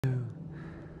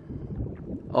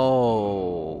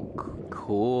Oh,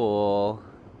 cool.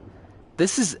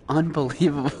 This is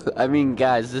unbelievable. I mean,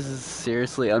 guys, this is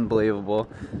seriously unbelievable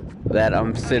that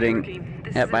I'm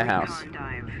sitting at my house.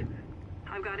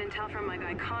 I've got intel from my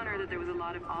guy Connor that there was a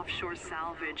lot of offshore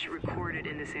salvage recorded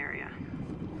in this area.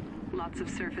 Lots of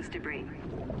surface debris.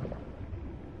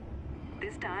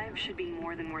 This dive should be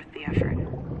more than worth the effort.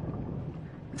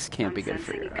 This can't be good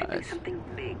for your eyes. Something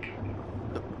big.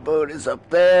 The boat is up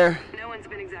there. No one's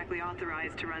been exactly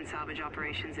authorized to run salvage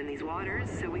operations in these waters,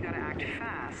 so we gotta act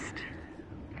fast.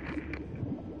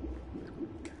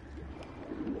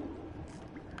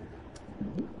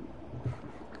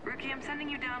 Rookie, I'm sending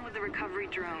you down with the recovery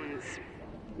drones.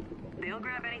 They'll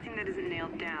grab anything that isn't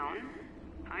nailed down.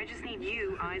 I just need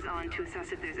you, eyes on, to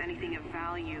assess if there's anything of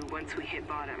value once we hit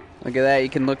bottom. Look at that, you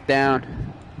can look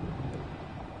down.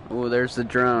 Oh, there's the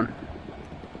drone.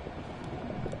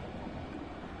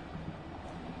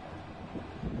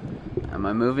 Am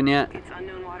I moving yet? It's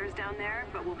unknown waters down there,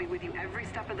 but we'll be with you every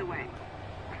step of the way.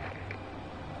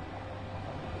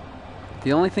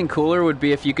 The only thing cooler would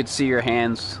be if you could see your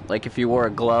hands, like if you wore a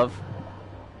glove,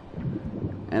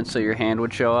 and so your hand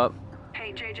would show up.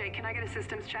 Hey, JJ, can I get a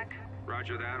systems check?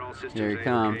 Roger that, all systems Here he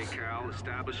comes. okay, Cal.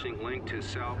 Establishing link to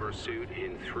Salver suit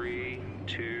in 3,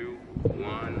 2,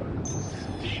 1.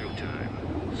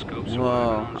 Showtime. Scopes.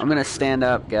 Whoa, I'm gonna stand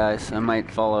up, guys. I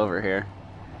might fall over here.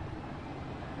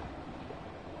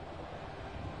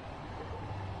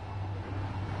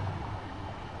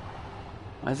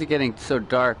 Why is it getting so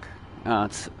dark? Oh,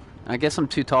 I guess I'm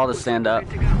too tall to stand up.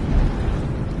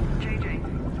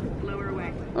 JJ, lower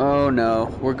away. Oh no,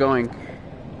 we're going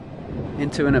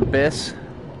into an abyss.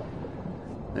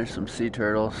 There's some sea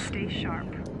turtles. Stay sharp.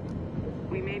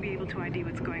 We may be able to ID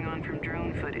what's going on from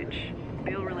drone footage.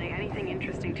 They'll relay anything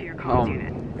interesting to your comms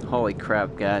unit. Holy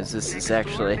crap, guys. This is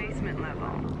actually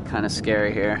kind of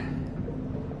scary here.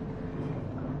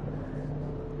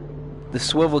 The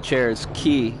swivel chair is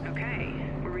key. Okay,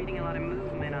 we're reading a lot of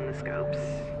movement on the scopes.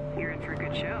 You're in for a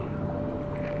good show.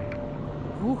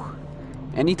 Whew.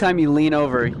 Anytime you lean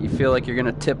over, you feel like you're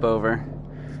gonna tip over.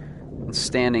 And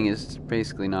standing is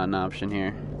basically not an option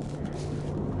here.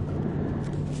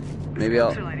 Maybe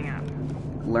I'll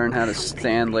learn how to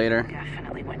stand later.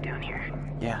 Definitely went down here.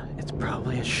 Yeah, it's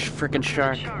probably a freaking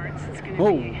shark.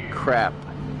 Oh, crap.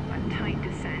 A tight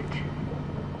descent.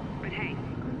 But hey,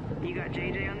 you got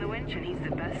JJ on the winch and he's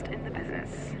the best in the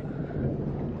business.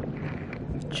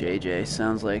 JJ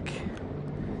sounds like...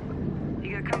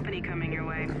 You got company coming your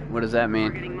way. What does that mean?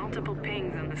 We're getting multiple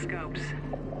pings on the scopes.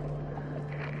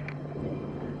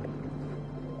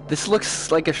 This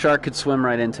looks like a shark could swim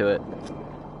right into it.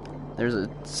 There's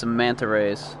some manta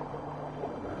rays.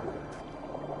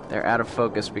 They're out of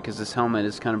focus because this helmet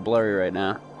is kind of blurry right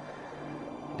now.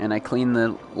 And I cleaned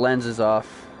the lenses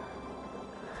off.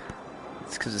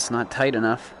 It's because it's not tight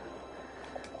enough.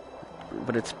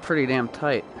 But it's pretty damn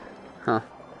tight. Huh.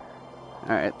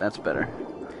 Alright, that's better.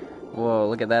 Whoa,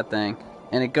 look at that thing.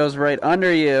 And it goes right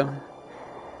under you.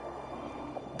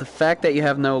 The fact that you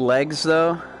have no legs,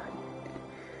 though...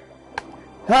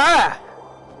 Ah!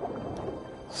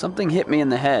 Something hit me in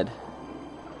the head.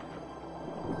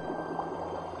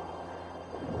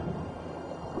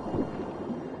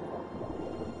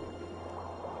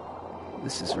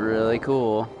 This is really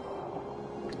cool.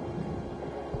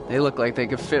 They look like they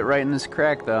could fit right in this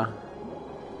crack, though.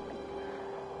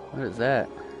 What is that?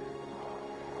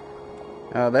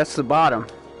 Oh, that's the bottom.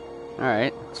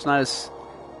 Alright, it's not as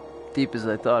deep as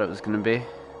I thought it was going to be.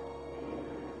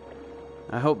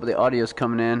 I hope the audio's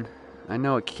coming in. I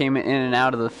know it came in and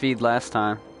out of the feed last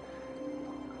time.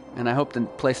 And I hope the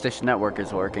PlayStation Network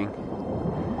is working.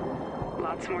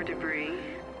 Lots more debris.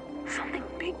 Something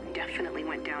big definitely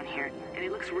went down here, and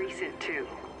it looks recent too.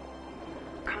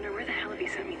 Connor, where the hell have you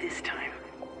sent me this time?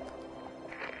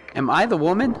 Am I the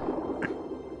woman?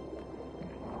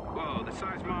 Whoa, the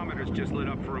seismometer's just lit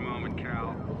up for a moment,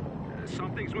 Cal.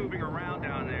 Something's moving around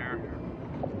down there.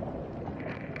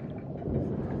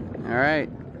 Alright.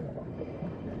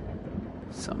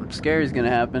 Something scary's gonna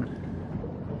happen.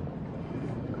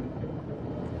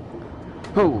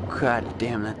 Oh, god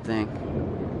damn that thing.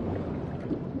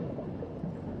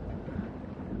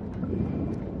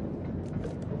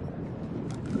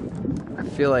 I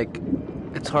feel like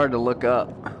it's hard to look up.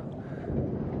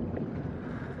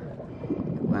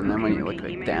 And then when you look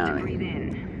like down.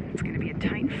 It's gonna be a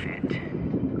tight fit.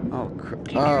 Oh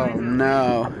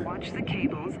no. Watch the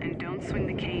cables and don't swing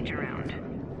the cage around.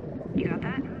 You got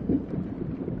that?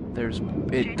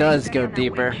 It does go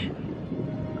deeper.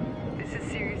 This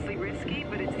is seriously risky,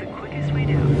 but it's the quickest way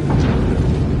down.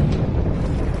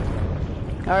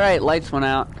 Alright, lights went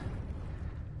out.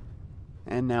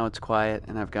 And now it's quiet,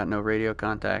 and I've got no radio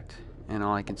contact, and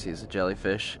all I can see is a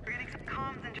jellyfish. We're getting some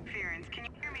comms interference. Can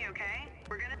you hear me okay?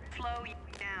 We're gonna slow you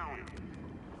down.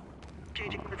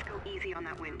 JJ, let's go easy on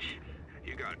that winch.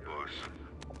 You got it, boss.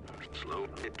 Slow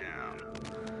it down.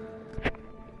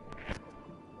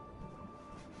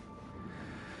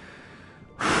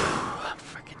 I'm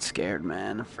freaking scared,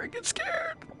 man. I'm freaking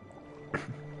scared.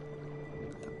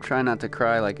 Try not to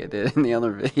cry like I did in the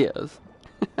other videos.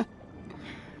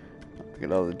 Look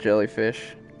at all the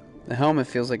jellyfish. The helmet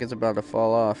feels like it's about to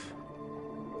fall off.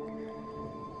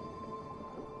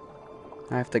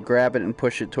 I have to grab it and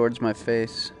push it towards my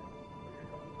face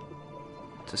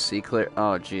to see clear.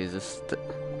 Oh, Jesus.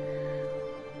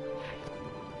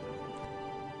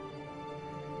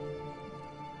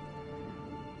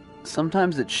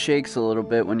 Sometimes it shakes a little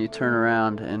bit when you turn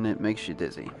around and it makes you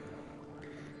dizzy.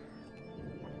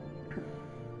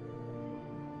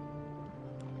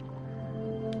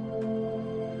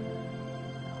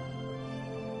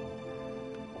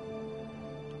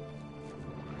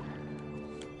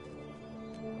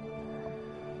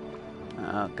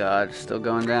 Oh God, still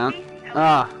going down.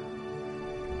 Ah!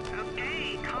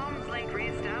 Okay, comms link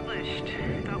reestablished.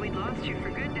 Thought we'd lost you for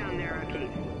good down there, Rookie.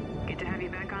 Good to have you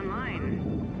back online.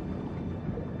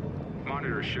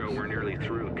 Monitors show we're nearly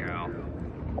through, Cal.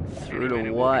 Through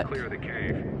to what? Clear the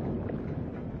cave.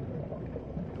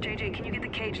 JJ, can you get the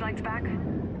cage lights back?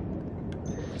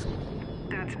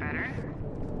 That's better.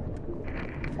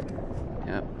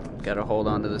 Yep, gotta hold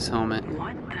on to this helmet.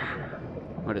 What the?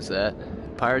 What is that?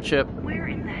 Pirate ship? Where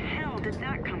in the hell did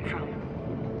that come from?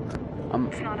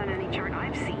 It's not on any chart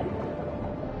I've seen.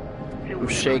 No I'm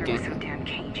shaking. So damn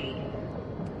cagey.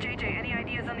 JJ, any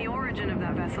ideas on the origin of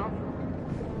that vessel?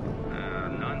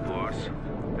 None, boss.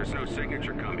 There's no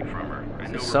signature coming from her,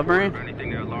 and no submarine? report of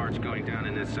anything that large going down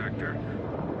in this sector.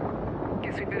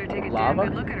 Guess we better take a Lava?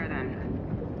 damn good look at her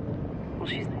then. Well,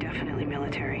 she's definitely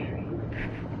military.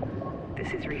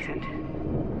 This is recent.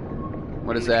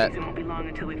 What is that? It won't be long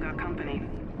until we've got company.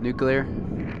 Nuclear?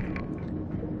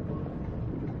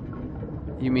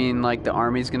 You mean like the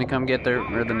army's gonna come get their,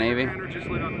 or the navy? Just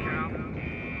lit up, Cal.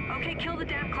 Okay, kill the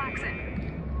damn klaxon.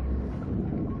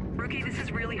 Rookie, this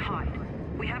is really hot.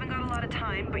 We haven't got a lot of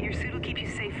time, but your suit will keep you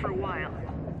safe for a while.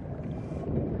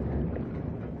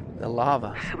 The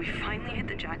lava. So we finally hit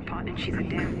the jackpot, and she's a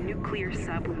damn nuclear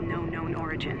sub with no known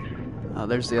origin. Oh,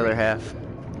 there's the other half.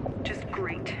 Just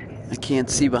great. I can't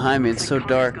see behind me, it's so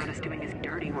dark. Got us doing his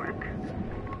dirty work.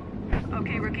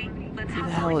 Okay, Rookie, let's Who the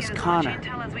hustle hell and is get as Connor? much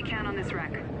intel as we can on this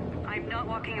wreck. I'm not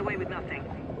walking away with nothing.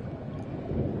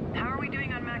 How are we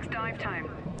doing on max dive time?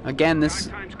 Again, this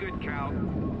Time's good, Cal.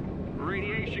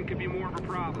 Radiation could be more of a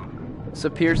problem.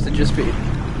 appears to just be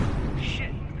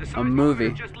Shit, the a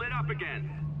movie just lit up again.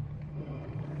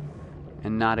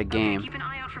 and not a Okay, game. keep an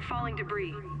eye out for falling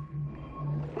debris.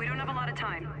 We don't have a lot of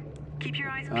time. Keep your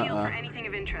eyes peeled for anything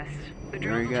of interest. The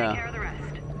There we drones will go. take care of the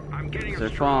rest. I'm getting They're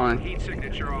a strong falling. heat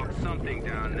signature off something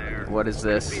down there. What is Could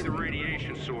this? be the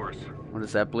radiation source. What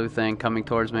is that blue thing coming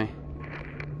towards me?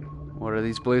 What are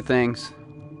these blue things?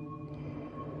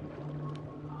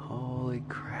 Holy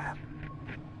crap.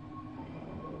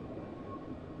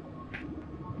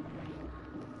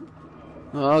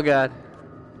 Oh God.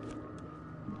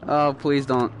 Oh, please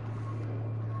don't.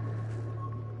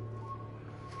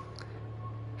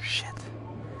 Shit.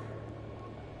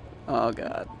 Oh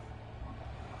God.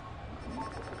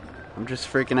 I'm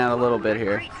just freaking out a little bit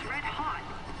here. Crate's red hot.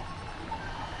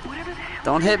 Whatever the hell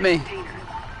Don't is hit in me. that container?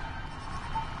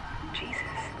 Jesus.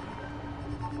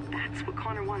 That's what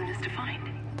Connor wanted us to find.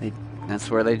 That's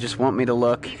where they just want me to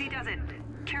look. Easy does it.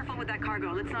 Careful with that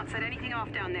cargo. Let's not set anything off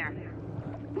down there.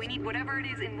 We need whatever it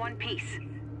is in one piece.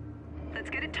 Let's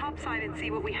get it topside and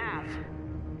see what we have.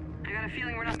 I got a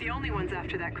feeling we're not the only ones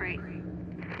after that crate.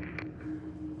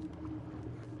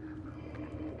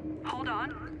 Hold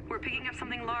on. We're picking up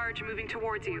something large moving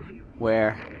towards you.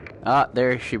 Where? Ah,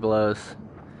 there she blows.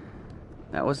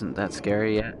 That wasn't that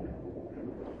scary yet.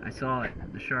 I saw it,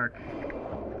 the shark.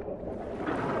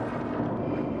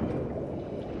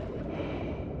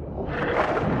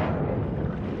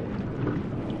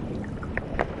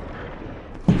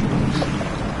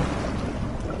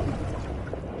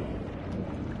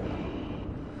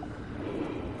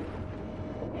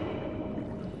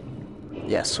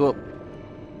 Yeah, swoop.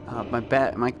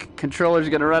 My controller's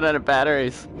gonna run out of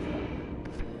batteries.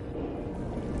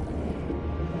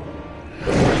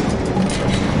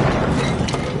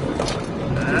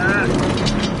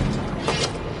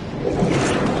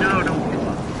 No, don't blow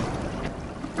up.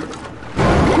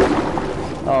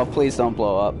 Oh, please don't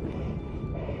blow up.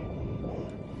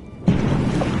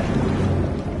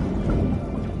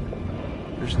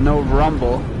 There's There's no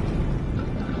rumble.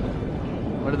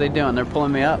 What are they doing? They're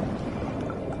pulling me up.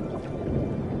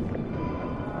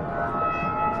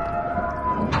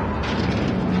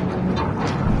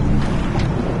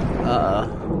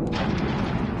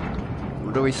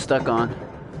 What are we stuck on?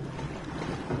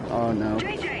 Oh no.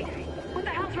 JJ, what the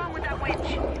hell's wrong with that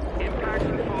winch? Impacts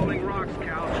and falling rocks,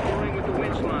 Cal. Screwing with the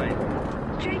winch line.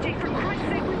 JJ, for Christ's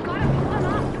sake, we've got to pull them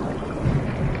up.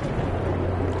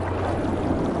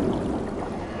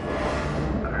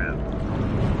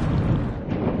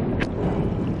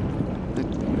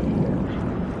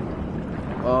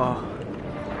 Oh.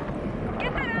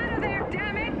 Get them out of there,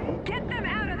 damn it! Get them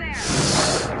out of there!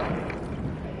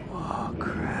 Oh,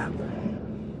 crap.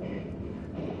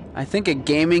 I think a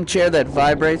gaming chair that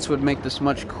vibrates would make this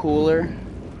much cooler.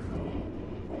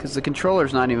 Because the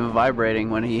controller's not even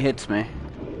vibrating when he hits me.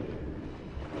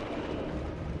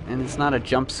 And it's not a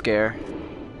jump scare.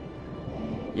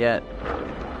 Yet.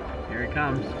 Here he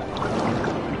comes.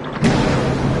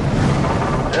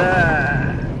 Ah.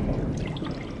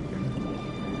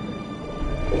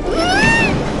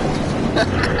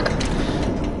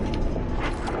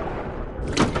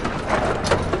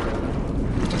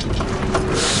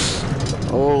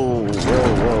 Oh,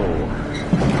 whoa, whoa.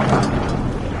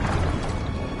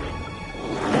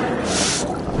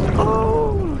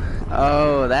 Oh.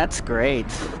 Oh, that's great.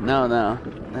 No,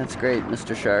 that's great,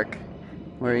 Mr. Shark.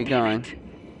 Where are you going?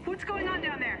 What's going on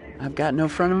down there? I've got no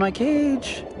front in my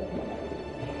cage.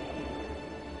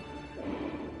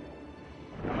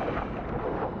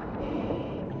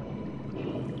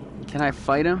 Can I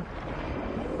fight him?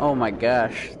 Oh my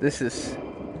gosh, this is...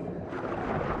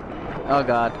 Oh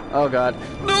god, oh god.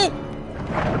 No!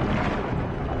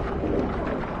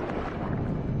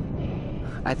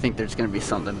 I think there's gonna be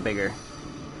something bigger.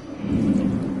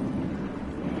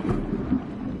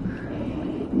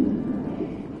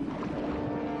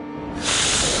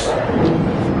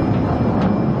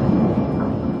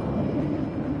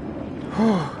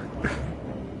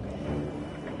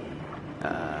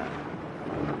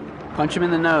 Punch him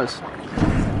in the nose.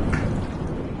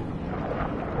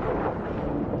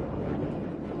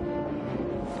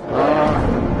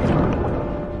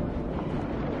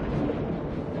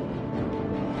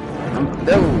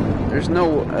 No, there's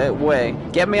no way.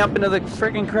 Get me up into the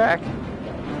friggin' crack.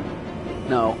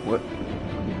 No. What?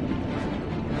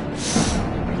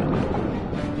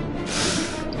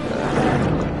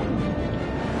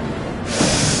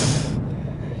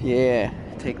 Yeah,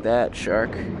 take that,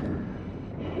 shark.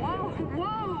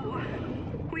 Whoa!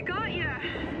 We got you!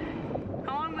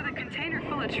 Along with a container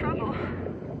full of trouble.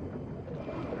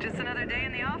 Just another day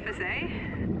in the office, eh?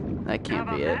 That can't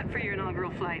How be about it. that for your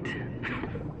inaugural flight?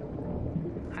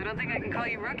 I don't think I can call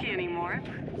you rookie anymore.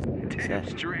 Damn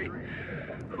straight.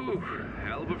 Whew,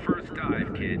 hell of a first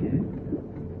dive, kid.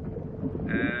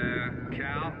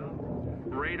 Cal?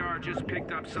 Radar just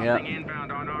picked up something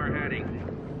inbound on our heading.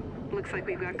 Looks like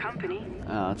we've got company.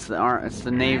 Oh, it's the I have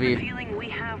a Navy. feeling we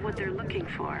have what they're looking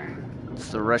for.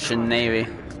 It's the Russian Navy.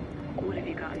 What have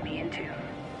you gotten me into?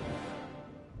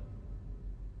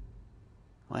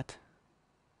 What?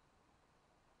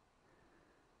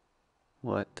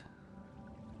 What?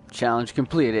 Challenge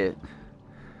completed.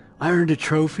 I earned a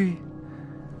trophy.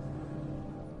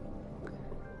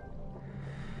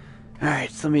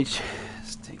 Alright, so let me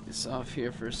just take this off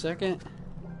here for a second.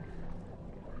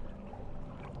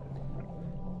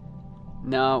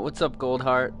 No, what's up,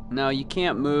 Goldheart? No, you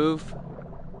can't move.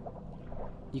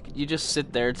 You just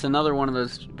sit there. It's another one of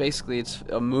those, basically it's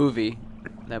a movie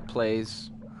that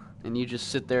plays, and you just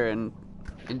sit there and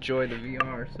enjoy the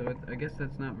VR, so I guess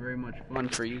that's not very much fun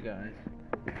for you guys.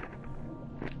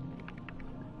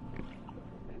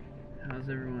 How's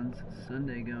everyone's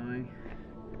Sunday going?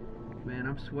 Man,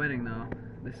 I'm sweating though.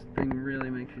 This thing really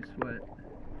makes you sweat.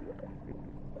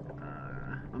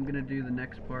 I'm gonna do the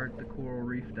next part, the coral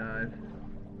reef dive.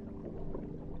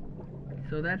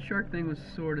 So that shark thing was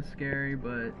sort of scary,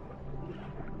 but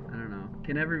I don't know.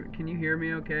 Can you hear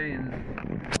me okay?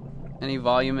 And any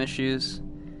volume issues?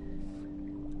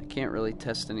 I can't really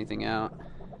test anything out.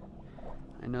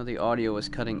 I know the audio was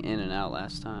cutting in and out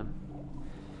last time.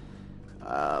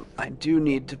 I do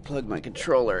need to plug my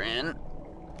controller in.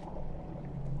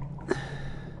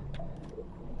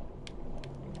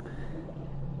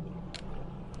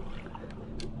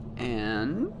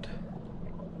 And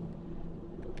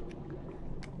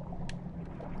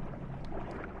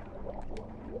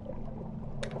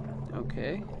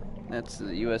okay, that's the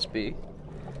USB.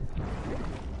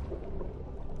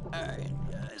 Alright,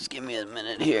 guys, give me a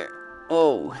minute here.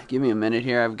 Oh, give me a minute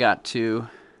here. I've got to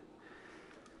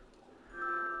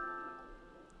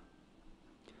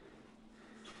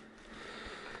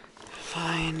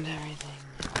find everything.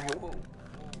 Alright, whoa.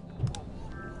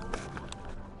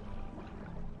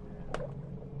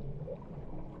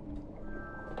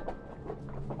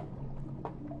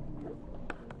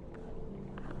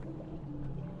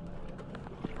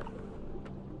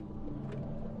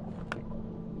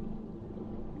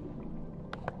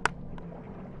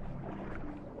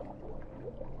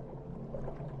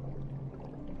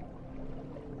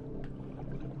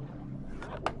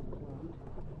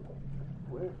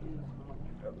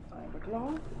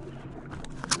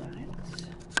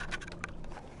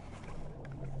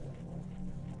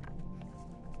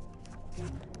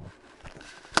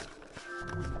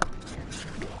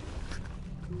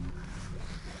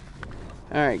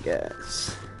 Alright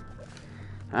guys,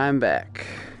 I'm back.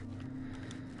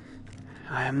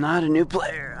 I am not a new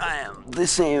player, I am the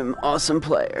same awesome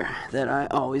player that I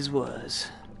always was.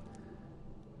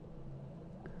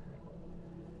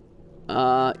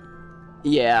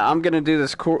 Yeah, I'm gonna do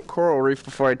this coral reef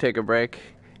before I take a break.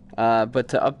 But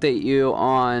to update you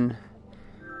on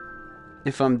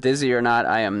if I'm dizzy or not,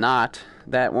 I am not.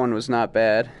 That one was not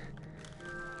bad.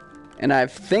 And I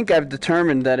think I've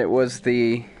determined that it was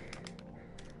the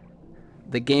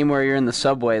game where you're in the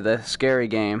subway, the scary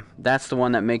game. That's the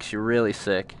one that makes you really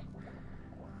sick.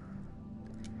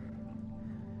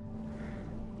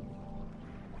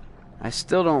 I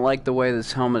still don't like the way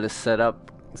this helmet is set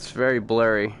up. It's very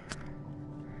blurry.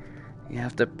 You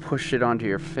have to push it onto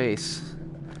your face.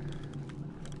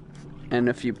 And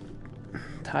if you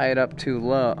tie it up too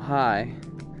high,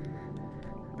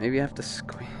 maybe you have to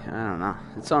squeeze. I don't know.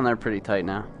 It's on there pretty tight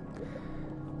now.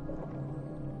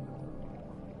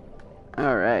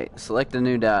 Alright, select a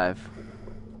new dive.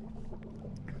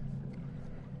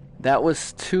 That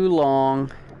was too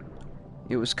long.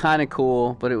 It was kind of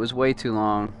cool, but it was way too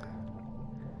long.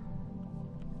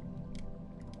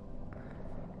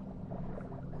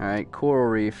 Alright, coral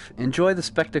reef. Enjoy the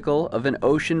spectacle of an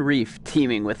ocean reef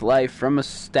teeming with life from a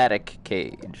static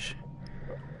cage.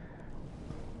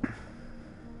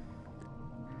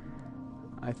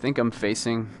 I think I'm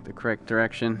facing the correct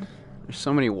direction. There's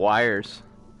so many wires.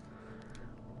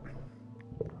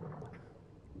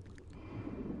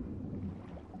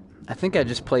 I think I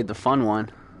just played the fun one.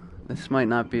 This might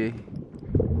not be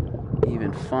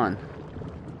even fun.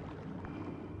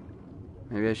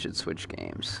 Maybe I should switch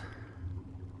games.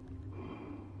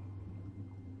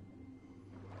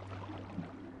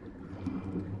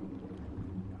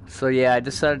 So yeah, I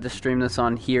decided to stream this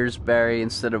on Here'sberry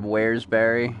instead of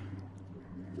Where'sberry.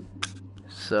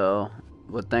 So,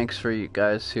 but thanks for you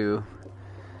guys who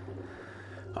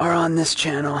are on this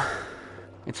channel.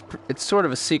 It's sort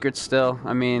of a secret still.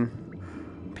 I mean,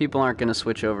 people aren't gonna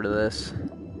switch over to this.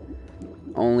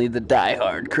 Only the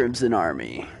diehard Crimson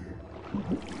Army.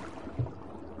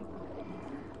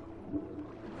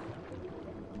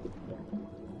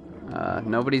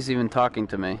 Nobody's even talking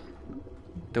to me.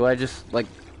 Do I just, like,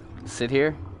 sit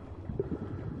here?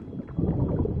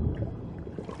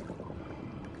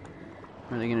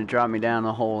 Or are they gonna drop me down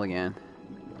the hole again?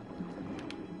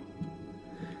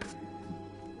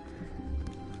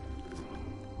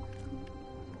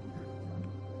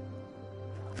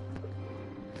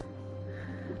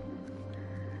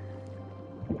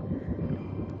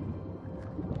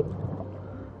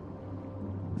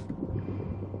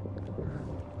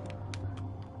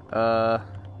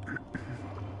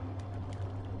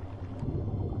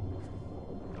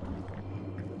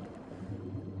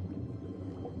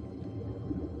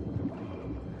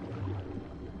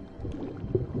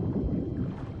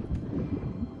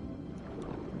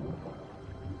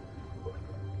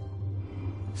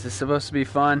 Is this supposed to be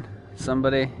fun?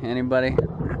 Somebody? Anybody?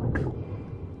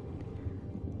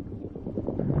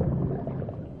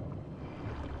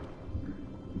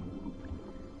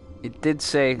 It did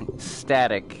say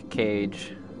static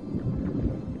cage.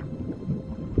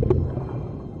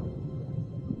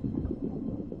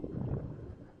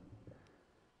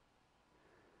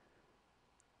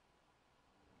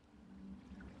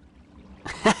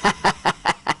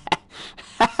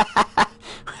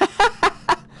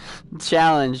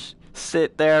 Challenge.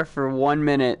 Sit there for 1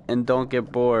 minute and don't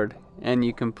get bored, and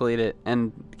you complete it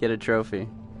and get a trophy.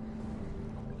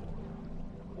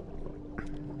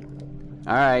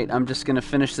 Alright, I'm just gonna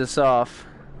finish this off.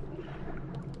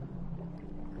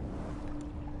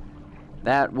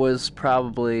 That was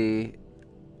probably,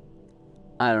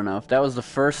 I don't know, if that was the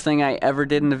first thing I ever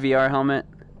did in the VR helmet,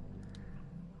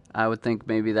 I would think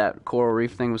maybe that coral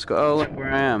reef thing was oh, look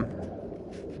where I am.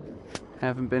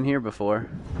 Haven't been here before.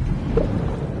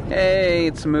 Hey,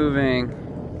 it's moving.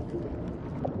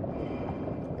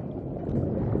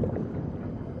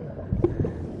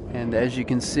 And And as you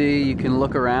can see, you can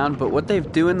look around, but what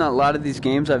they've done in a lot of these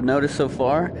games I've noticed so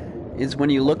far is when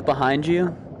you look behind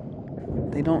you,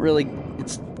 they don't really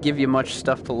give you much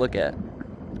stuff to look at.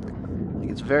 Like,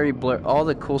 it's very blur. All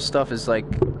the cool stuff is like,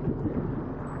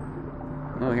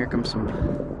 oh, here comes some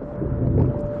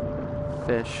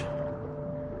fish.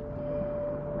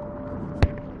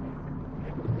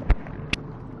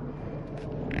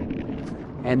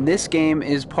 And this game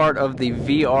is part of the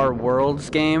VR Worlds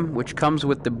game, which comes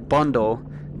with the bundle,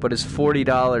 but is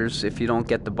 $40 if you don't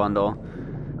get the bundle.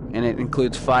 And it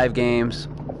includes 5 games.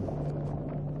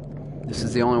 This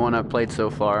is the only one I've played so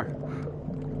far.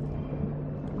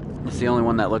 It's the only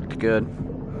one that looked good.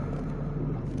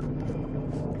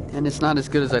 And it's not as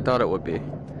good as I thought it would be.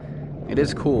 It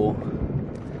is cool,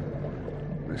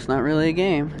 but it's not really a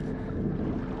game.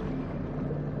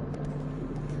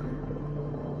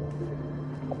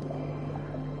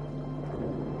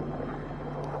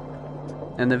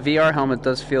 And the VR helmet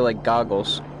does feel like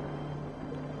goggles.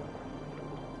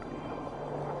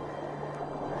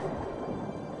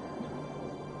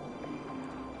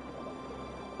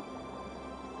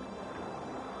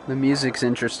 The music's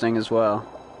interesting as well,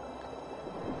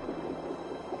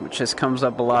 which just comes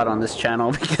up a lot on this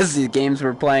channel because the games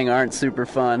we're playing aren't super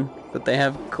fun, but they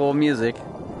have cool music.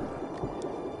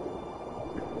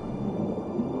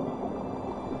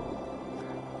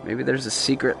 Maybe there's a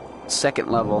secret second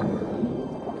level.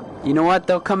 You know what?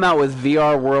 They'll come out with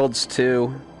VR Worlds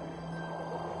 2.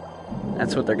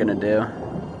 That's what they're gonna do.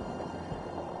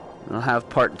 They'll have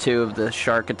part 2 of the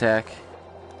shark attack.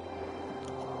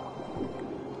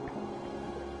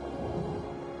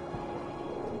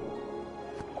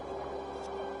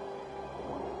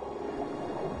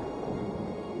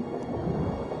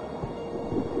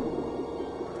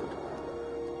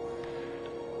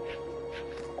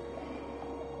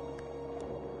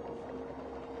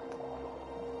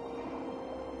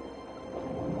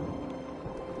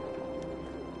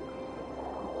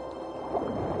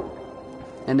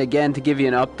 And again, to give you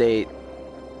an update,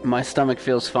 my stomach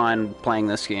feels fine playing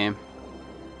this game.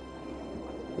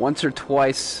 Once or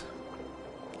twice,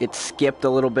 it skipped a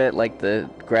little bit, like the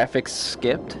graphics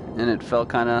skipped, and it felt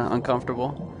kind of uncomfortable.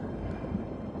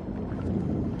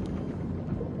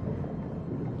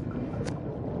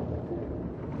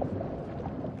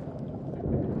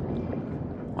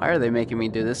 Why are they making me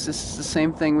do this? This is the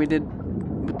same thing we did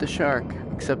with the shark,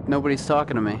 except nobody's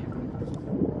talking to me.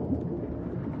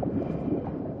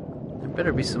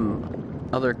 Better be some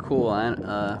other cool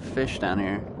fish down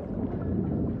here,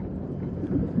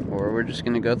 or we're just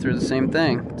gonna go through the same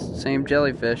thing. It's the same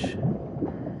jellyfish.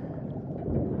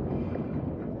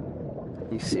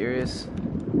 You serious?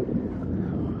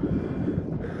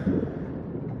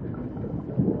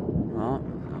 Well,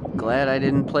 I'm glad I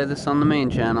didn't play this on the main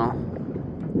channel.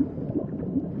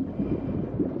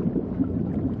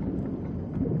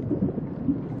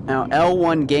 Now,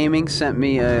 L1 Gaming sent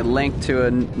me a link to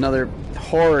another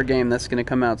horror game that's going to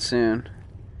come out soon.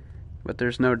 But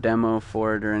there's no demo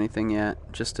for it or anything yet,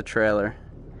 just a trailer.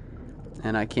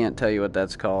 And I can't tell you what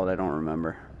that's called, I don't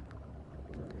remember.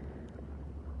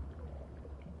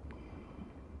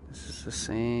 This is the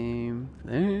same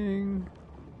thing.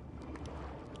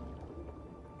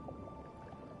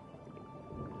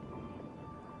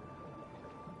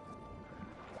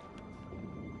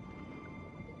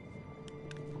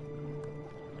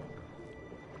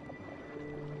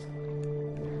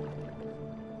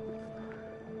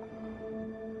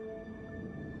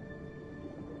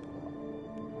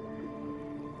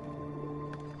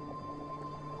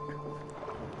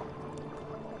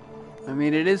 I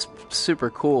mean, it is super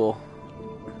cool.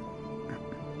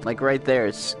 Like right there,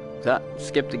 it's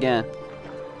skipped again.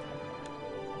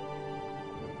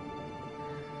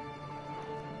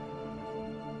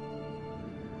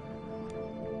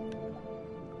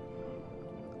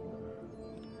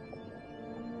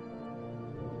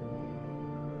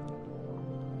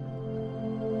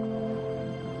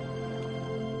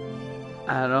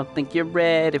 I don't think you're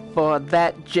ready for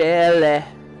that jelly.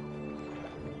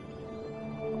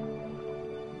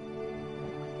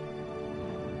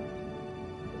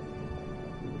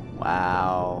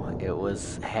 Wow, it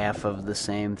was half of the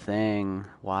same thing.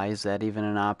 Why is that even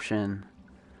an option?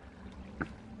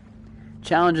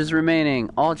 Challenges remaining.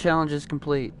 All challenges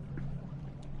complete.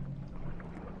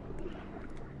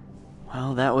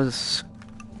 Well, that was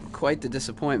quite the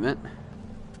disappointment.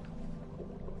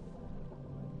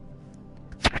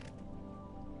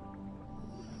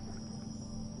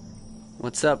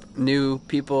 What's up, new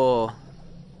people?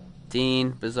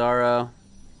 Dean, Bizarro.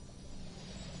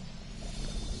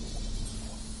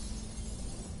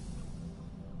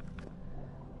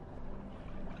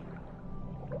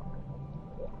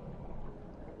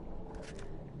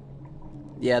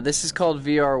 Yeah, this is called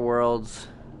VR Worlds.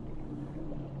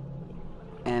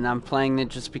 And I'm playing it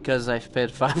just because I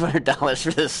paid $500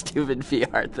 for this stupid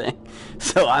VR thing.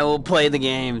 So I will play the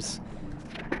games.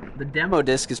 The demo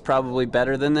disc is probably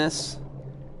better than this.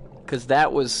 Because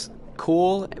that was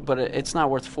cool, but it's not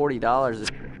worth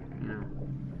 $40. No.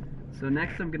 So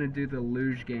next I'm going to do the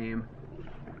Luge game.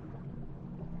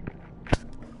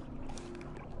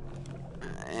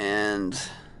 And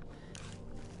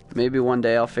maybe one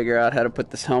day I'll figure out how to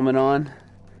put this helmet on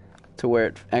to where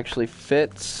it actually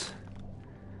fits.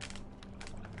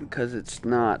 Because it's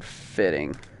not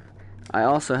fitting. I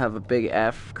also have a big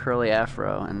curly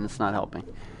afro, and it's not helping.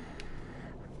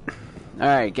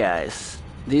 Alright, guys.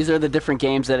 These are the different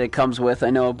games that it comes with.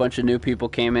 I know a bunch of new people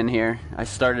came in here. I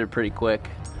started it pretty quick.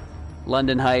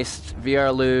 London Heist,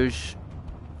 VR Luge.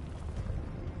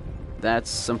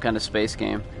 That's some kind of space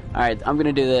game. Alright, I'm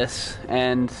gonna do this,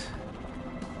 and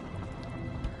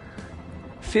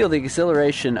feel the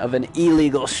exhilaration of an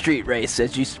illegal street race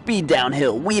as you speed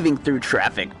downhill, weaving through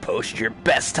traffic. Post your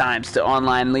best times to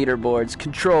online leaderboards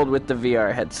controlled with the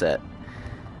VR headset.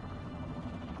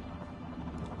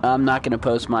 I'm not going to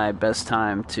post my best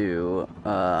time to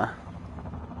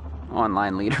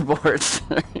online leaderboards.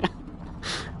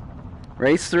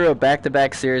 Race through a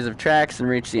back-to-back series of tracks and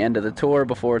reach the end of the tour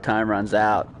before time runs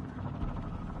out.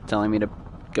 Telling me to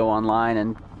go online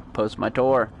and post my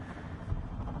tour.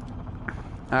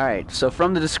 Alright, so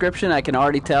from the description I can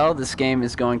already tell this game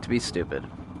is going to be stupid.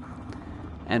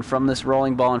 And from this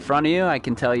rolling ball in front of you, I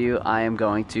can tell you I am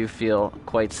going to feel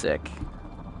quite sick.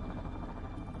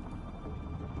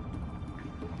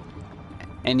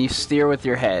 And you steer with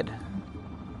your head.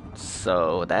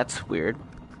 So that's weird.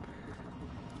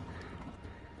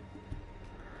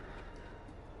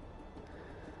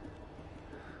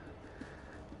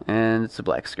 And it's a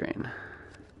black screen.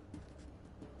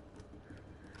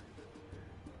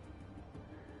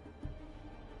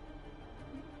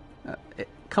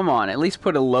 Come on, at least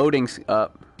put a loading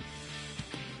up.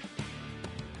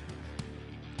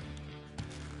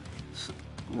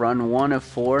 Run 1 of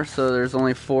 4, so there's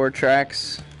only 4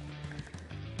 tracks.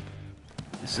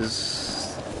 This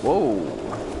is... Whoa.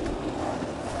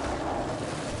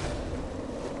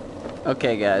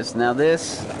 Okay, guys, now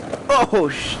this... Oh,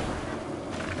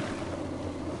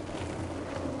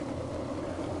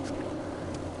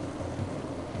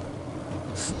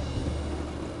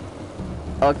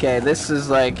 Okay, this is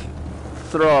like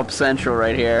throw up central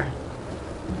right here.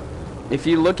 If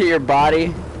you look at your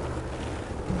body...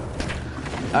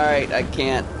 Alright, I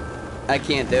can't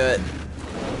do it.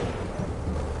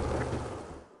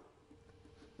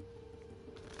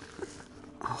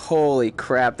 Holy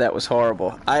crap, that was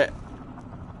horrible.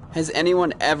 Has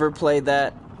anyone ever played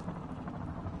that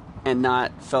and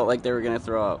not felt like they were gonna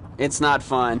throw up? It's not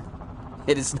fun.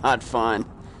 It is not fun.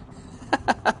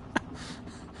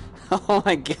 Oh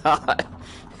my god.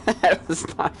 That was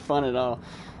not fun at all.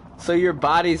 So your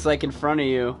body's like in front of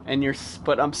you, and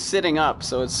but I'm sitting up,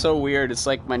 so it's so weird. It's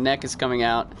like my neck is coming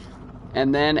out.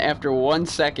 And then after 1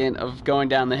 second of going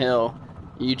down the hill,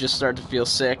 you just start to feel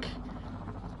sick.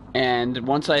 And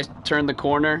once I turned the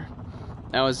corner,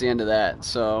 that was the end of that.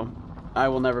 So I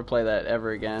will never play that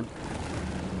ever again.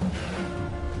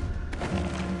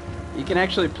 You can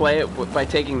actually play it by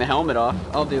taking the helmet off.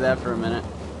 I'll do that for a minute.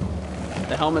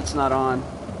 The helmet's not on.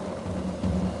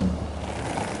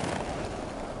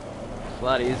 It's a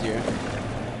lot easier.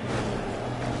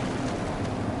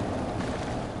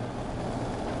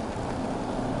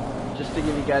 Just to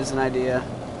give you guys an idea.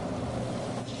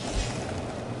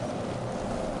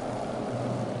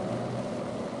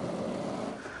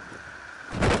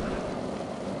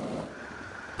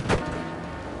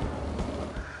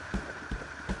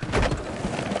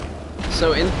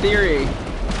 So in theory,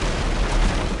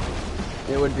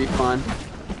 it would be fun.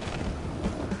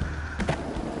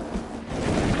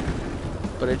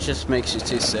 But it just makes you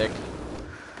too sick.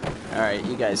 Alright,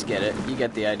 you guys get it. You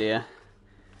get the idea.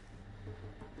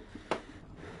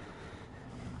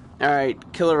 Alright,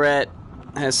 Killerette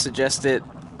has suggested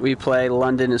we play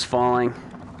London is Falling.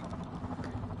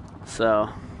 So,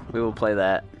 we will play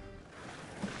that.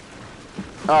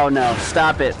 Oh no,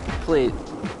 stop it, please.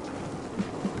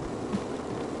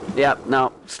 Yep,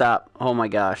 no, stop. Oh my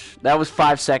gosh. That was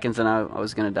 5 seconds and I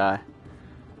was gonna die.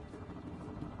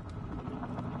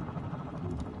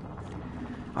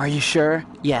 Are you sure?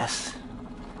 Yes.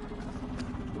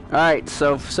 Alright,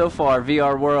 so far,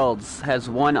 VR Worlds has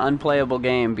one unplayable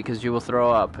game because you will throw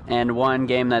up, and one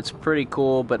game that's pretty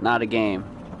cool but not a game.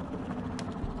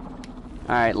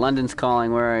 Alright, London's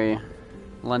Calling, where are you?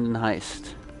 London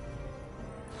Heist.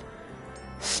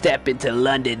 Step into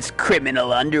London's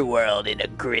criminal underworld in a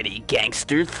gritty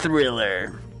gangster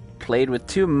thriller. Played with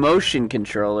 2 motion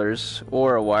controllers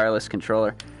or a wireless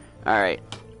controller. Alright.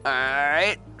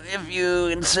 Alright. If you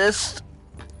insist,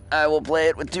 I will play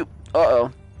it with 2.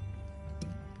 Uh-oh.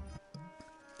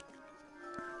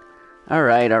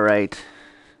 Alright, alright.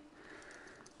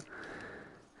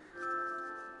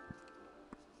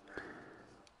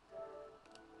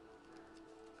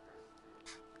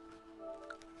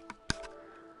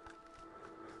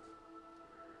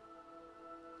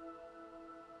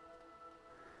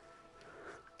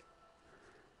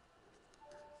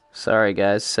 Sorry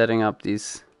guys, setting up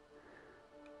these.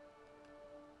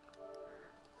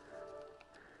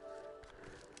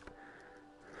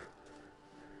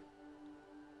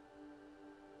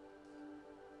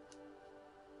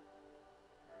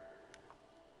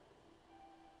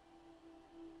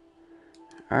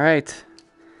 Alright.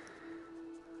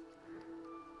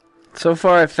 So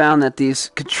far I've found that these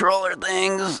controller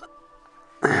things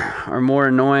are more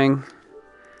annoying.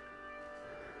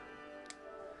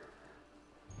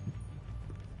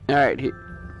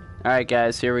 Alright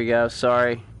guys, here we go.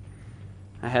 Sorry.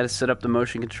 I had to set up the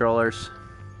motion controllers.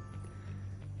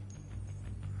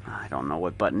 I don't know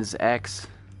what button is X.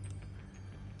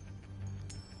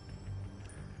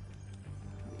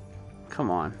 Come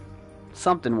on.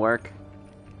 Something work.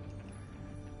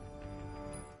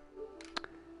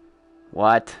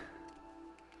 What?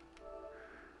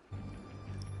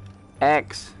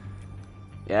 X.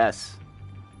 Yes.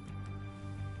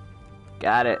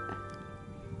 Got it.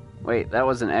 Wait, that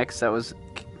wasn't X, that was...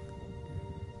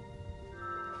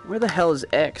 Where the hell is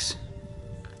X?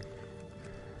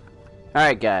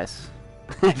 Alright, guys.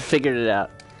 I figured it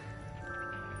out.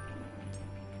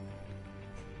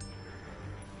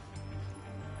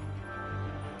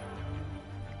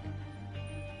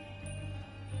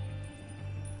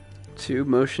 Two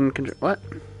motion control... What?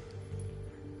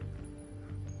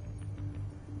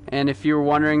 And if you were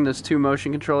wondering, this 2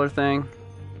 motion controller thing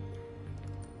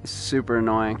is super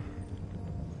annoying.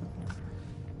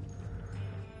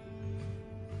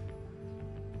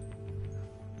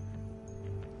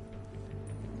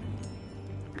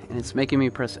 And it's making me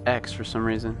press X for some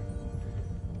reason.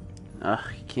 Ugh,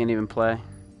 you can't even play.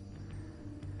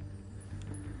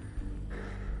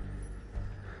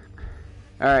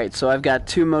 Alright, so I've got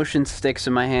 2 motion sticks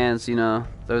in my hands, you know,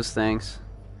 those things.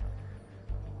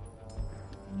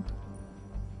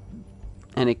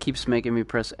 And it keeps making me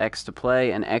press X to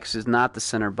play, and X is not the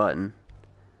center button.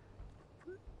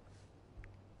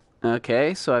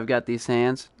 Okay, so I've got these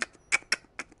hands.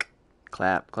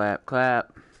 Clap, clap,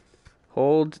 clap.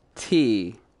 Hold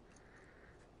T.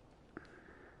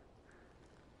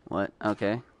 What?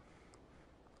 Okay.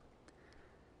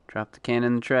 Drop the can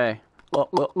in the tray.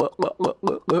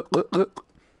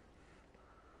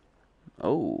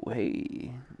 Oh,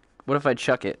 hey. What if I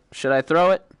chuck it? Should I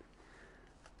throw it?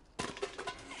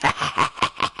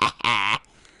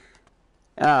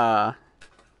 Ah.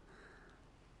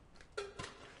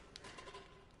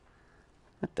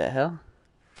 What the hell?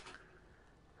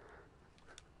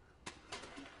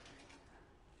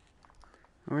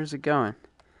 Where's it going?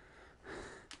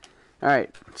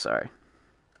 Alright, sorry.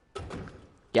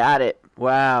 Got it.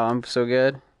 Wow, I'm so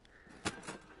good.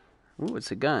 Ooh,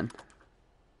 it's a gun.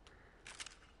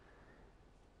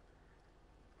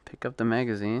 Pick up the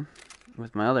magazine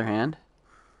with my other hand.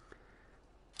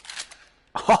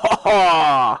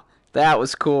 Oh, that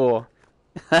was cool.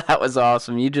 That was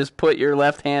awesome. You just put your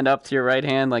left hand up to your right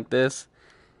hand like this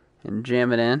and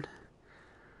jam it in.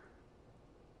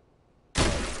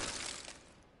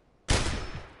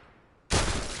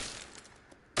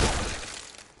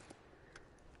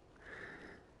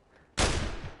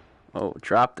 Oh,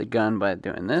 drop the gun by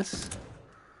doing this.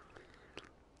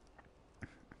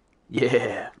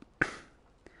 Yeah.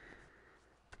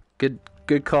 Good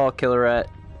call, Killer Rat.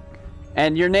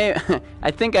 And your name,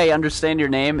 I think I understand your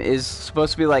name is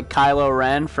supposed to be like Kylo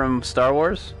Ren from Star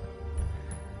Wars.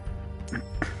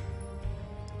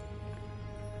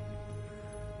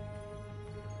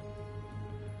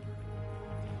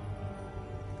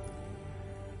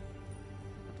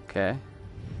 Okay.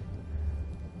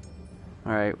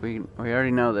 Alright, we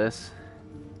already know this.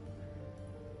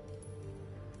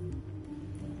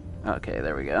 Okay,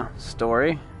 there we go.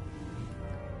 Story.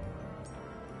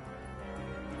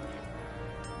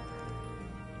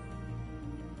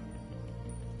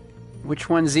 Which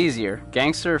one's easier,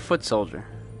 gangster or foot soldier?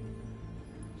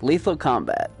 Lethal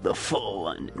combat, the full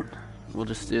London. We'll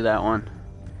just do that one.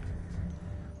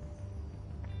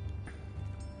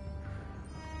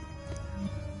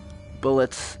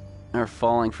 Bullets are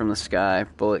falling from the sky.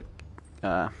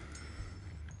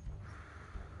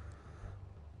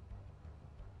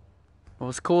 Well,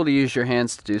 it's cool to use your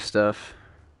hands to do stuff.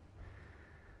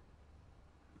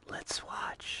 Let's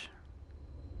watch.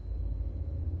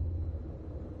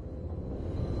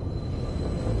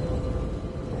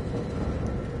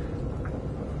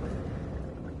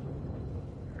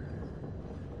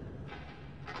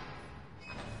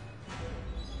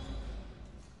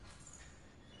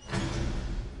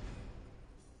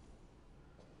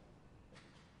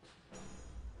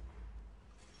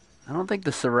 I don't think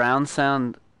the surround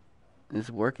sound is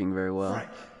working very well. Frank,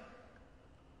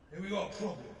 here we got a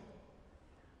problem.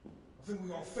 I think we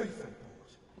got a thief on board.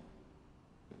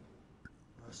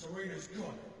 Serena's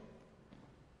gone.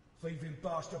 Thieving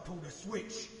bastard pulled a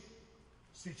switch.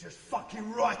 Stitch us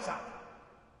fucking right up.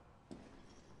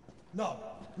 No,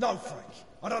 Frank.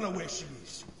 I don't know where she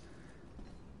is.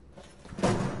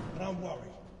 But don't worry.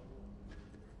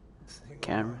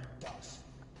 Camera.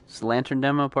 It's Lantern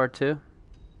Demo Part 2.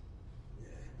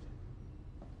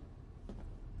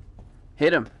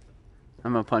 Hit him.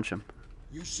 I'm gonna punch him.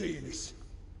 You seeing this?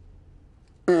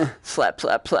 Slap,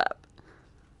 slap, slap.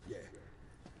 Yeah.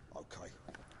 Okay.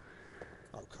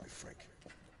 Okay, Frank.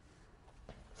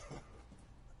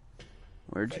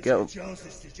 Where'd you go?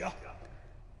 Chances, did ya?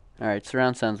 Alright,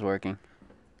 surround sound's working.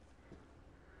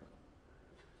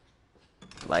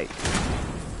 Light.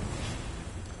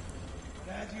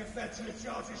 How do you fancy your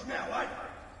chances now, eh?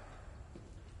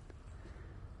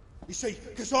 You see,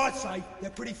 because I'd say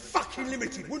they're pretty fucking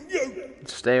limited, wouldn't you?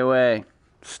 Stay away.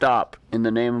 Stop. In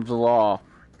the name of the law.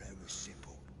 Plan was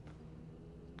simple.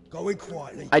 Go in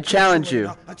quietly. I challenge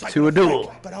you to a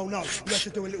duel. But oh no, you have to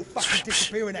do a little fucking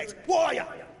disappearing act. What are you?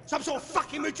 Some sort of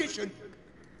fucking magician?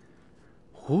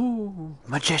 Ooh,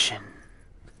 magician.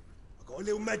 I've got a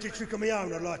little magic trick of my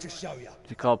own I'd like to show you.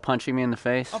 Is it called punching me in the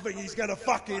face? I think he's gonna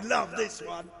fucking love this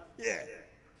one. Yeah.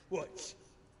 Watch.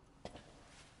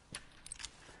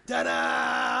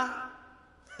 Ta-da!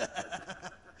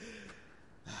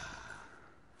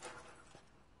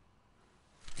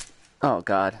 Oh,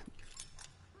 God.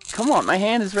 Come on, my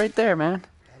hand is right there, man.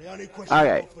 Alright.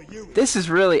 Alright, this is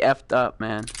really effed up,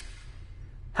 man.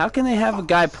 How can they have a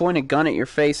guy point a gun at your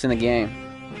face in a game?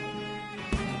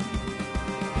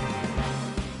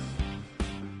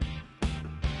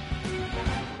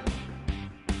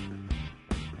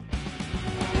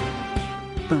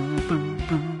 Boom, boom,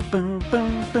 boom, boom,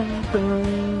 boom, boom,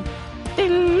 boom.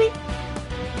 Diddly.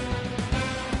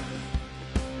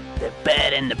 The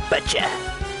Bird and the Butcher.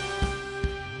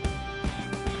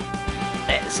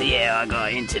 Let's see how I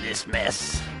got into this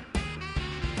mess.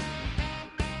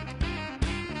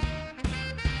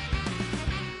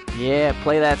 Yeah,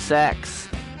 play that sax.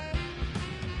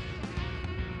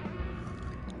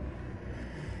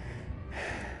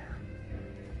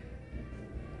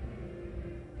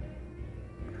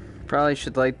 Probably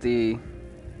should light the...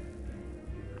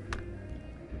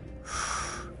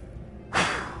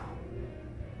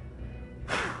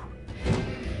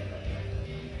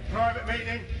 Private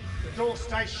meeting. The door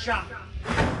stays shut.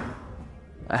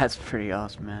 That's pretty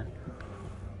awesome, man.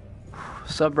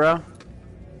 What's up, bro?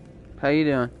 How you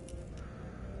doing?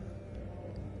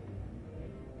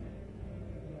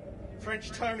 French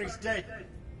Tony's dead.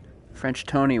 French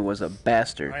Tony was a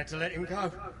bastard. I had to let him go.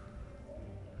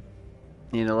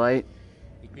 Need a light?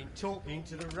 He'd been talking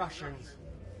to the Russians.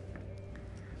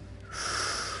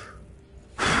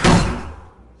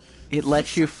 It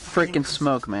lets you freaking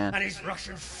smoke, man. And his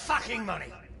Russian fucking money.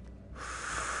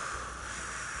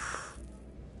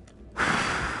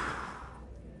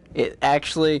 It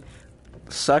actually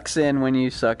sucks in when you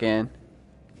suck in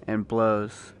and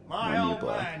blows when you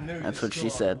blow. That's what she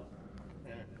said.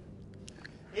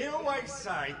 He always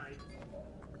say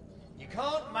you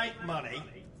can't make money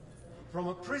from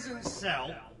a prison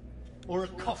cell or a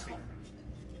coffin.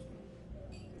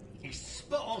 He's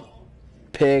spot on.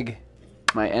 Pig,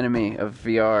 my enemy of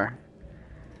VR.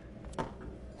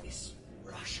 This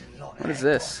Russian lot What is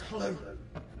this?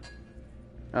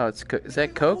 Oh, it's is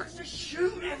that Coke? To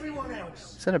shoot everyone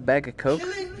else. Is that a bag of Coke?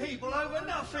 Killing people over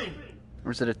nothing.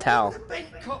 Or is it a towel? The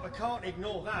big copper can't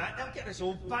ignore that. They'll get us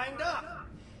all banged up.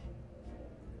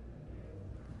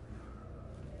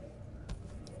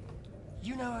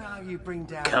 You know how you bring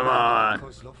down... Come on.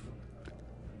 Kozlov?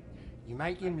 You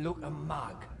make him look a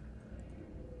mug.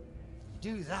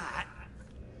 Do that,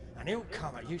 and he'll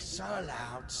come at you so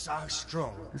loud, so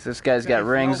strong. This guy's got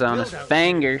rings on his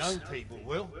fingers. People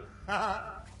will.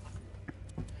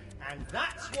 And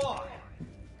that's why,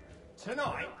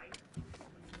 tonight,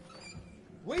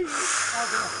 we are going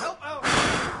to help our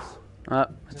friends. Oh,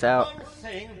 it's out. One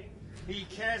thing he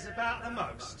cares about the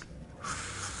most.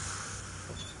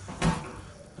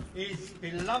 His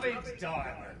beloved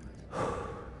diamond,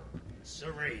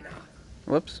 Serena.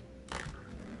 Whoops.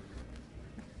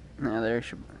 Now there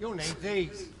should. You'll need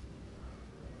these.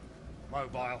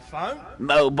 Mobile phone.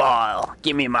 Mobile.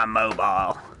 Give me my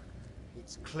mobile.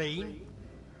 It's clean.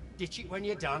 Ditch it when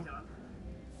you're done.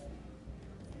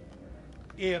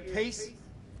 Earpiece.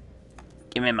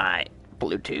 Give me my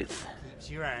Bluetooth. Keeps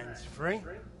your hands free.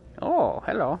 Oh,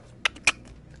 hello.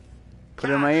 Put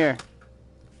it in my ear.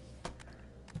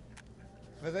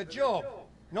 For the job,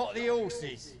 not the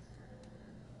horses.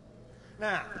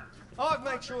 Now, I've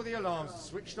made sure the alarms are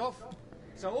switched off,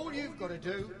 so all you've got to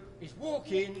do is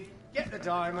walk in, get the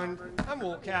diamond, and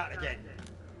walk out again.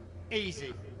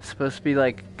 Easy. Supposed to be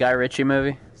like Guy Ritchie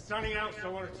movie. Something else I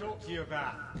want to talk to you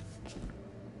about.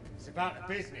 It's about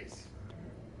the business.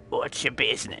 What's your Now,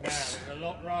 business? there's a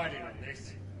lot riding on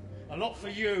this. A lot for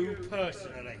you,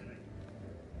 personally.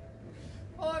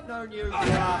 I've known you for...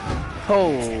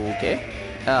 Okay.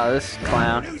 Oh, this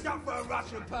clown. Who's up for a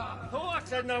Russian party? Oh, I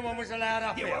said no one was allowed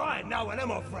up Yeah, here. well, I ain't no one,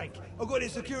 am I, Frank? I've got the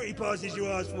security passes you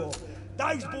asked for.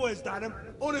 Those boys done them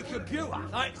on a computer.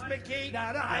 Thanks, Mickey.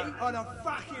 Now, they ain't on a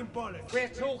fucking bollocks. We're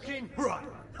talking... Right,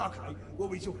 okay, what are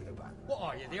we talking about? What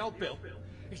are you, the old Bill?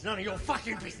 It's none of your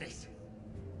fucking business.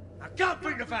 Now go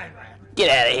bring the van round. Get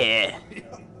out of here.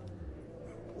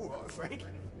 All right, Frank.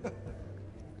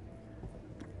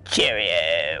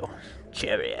 Cheerio.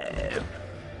 Cheerio.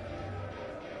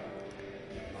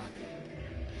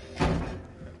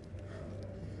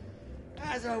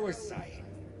 As I was saying,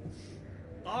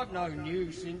 I've known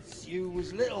you since you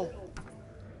was little.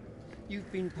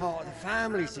 You've been part of the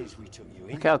family since we took you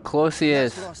in. Look how close he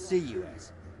That's is. what I see you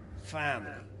as.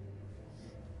 Family.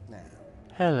 Now,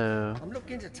 Hello. I'm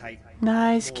looking to take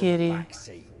Nice more kitty.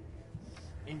 backseat.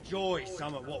 Enjoy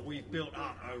some of what we've built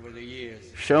up over the years.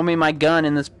 Show me my gun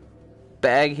in this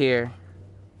bag here.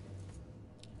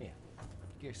 Here,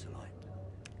 give us a light.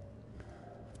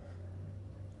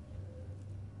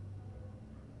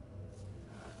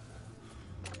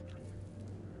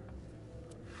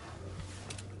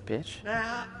 Bitch.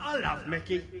 Now, I love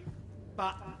Mickey,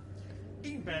 but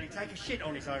he can barely take a shit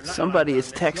on his own. Somebody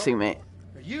is texting me.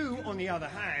 You, on the other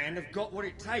hand, have got what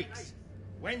it takes.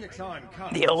 When the time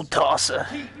comes, The old tosser.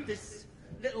 keep this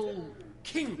little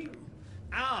kingdom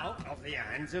out of the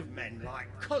hands of men like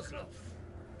Kozlov.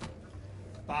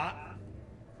 But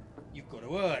you've got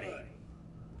to earn it.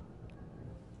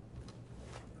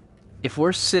 If we're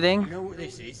You sitting... know what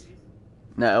this is?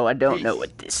 No, I don't know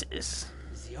what this is.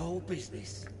 It's the old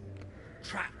business,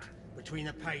 trapped between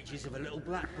the pages of a little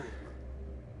black book.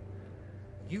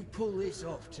 You pull this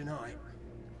off tonight,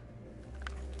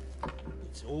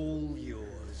 it's all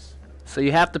yours. So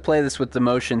you have to play this with the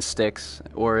motion sticks,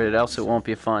 or else it won't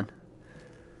be fun.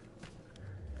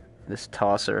 This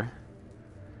tosser.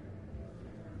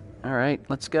 Alright,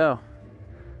 let's go.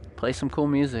 Play some cool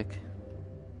music.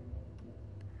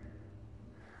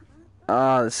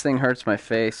 Ah, this thing hurts my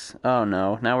face. Oh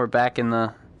no, now we're back in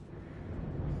the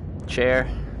chair.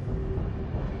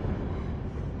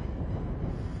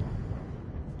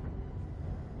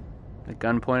 The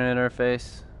gun pointed at our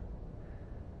face.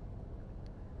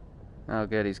 Oh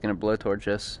good, he's gonna blowtorch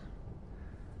us.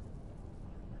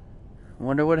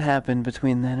 Wonder what happened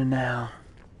between then and now.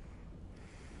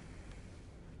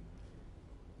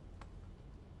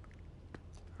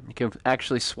 You can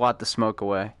actually swat the smoke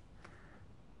away.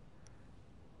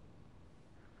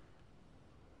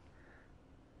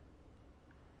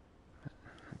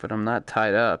 But I'm not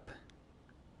tied up.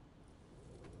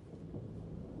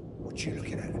 What you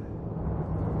looking at?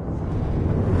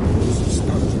 Some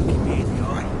stones looking me in the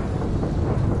eye.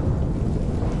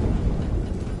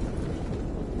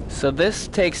 So this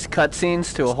takes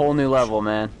cutscenes to a whole new level,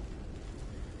 man.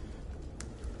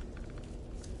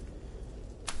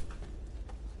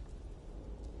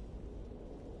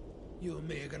 You and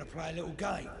me are gonna play a little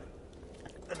game.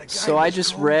 And the So game I is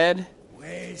just called read...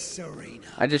 Where's Serena?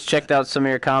 I just checked out some of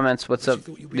your comments. What's up, You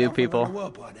thought you'd be new up and running people? the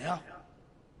world by now.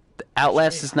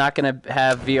 Outlast is not going to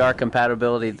have VR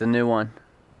compatibility, the new one.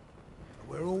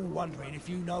 We're all wondering if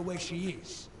you know where she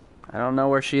is. I don't know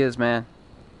where she is, man.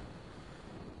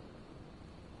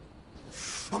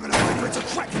 I'm gonna make her into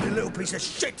cracking a little piece of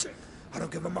shit. I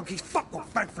don't give a monkey's fuck what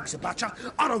Frank thinks about you.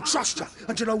 I don't trust you.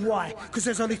 And you know why? Because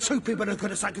there's only two people who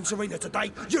could have taken Serena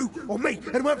today. You or me.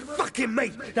 And it weren't fucking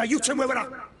me. Now you two move it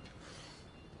up.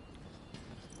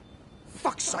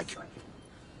 Fuck's sake.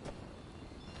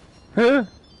 Huh?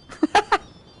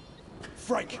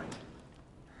 Frank.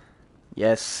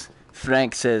 Yes,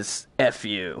 Frank says F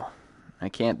you. I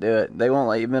can't do it. They won't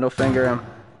let you middle finger him.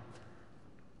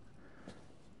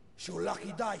 It's your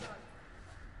lucky day.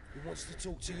 He wants to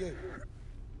talk to you.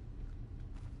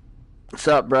 What's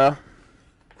up, bro?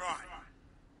 Right.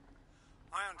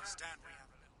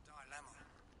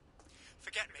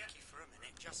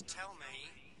 just tell me,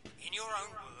 in your own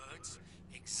words,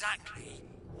 exactly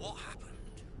what happened?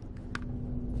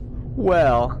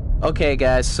 Well, okay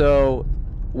guys, so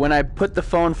when I put the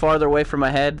phone farther away from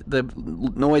my head, the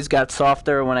noise got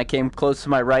softer. When I came close to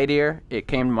my right ear, it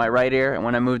came to my right ear, and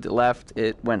when I moved it left,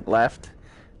 it went left,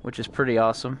 which is pretty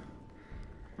awesome.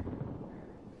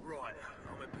 Right,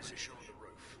 I'm in position on the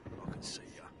roof. I can see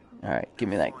ya. Alright, give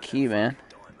me that key, man.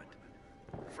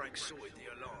 Frank sorted the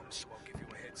alarm, so I'll give you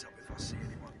a heads up if I see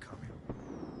anyone coming.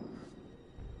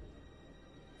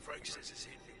 Frank says it's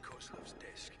hidden in Kozlov's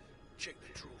desk. Check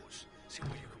the drawers, see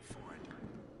what you can find.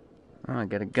 Oh, I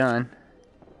got a gun.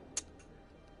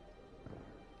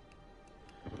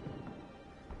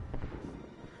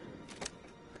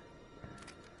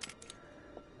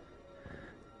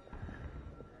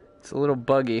 It's a little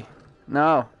buggy.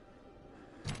 No!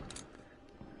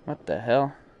 What the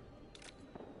hell?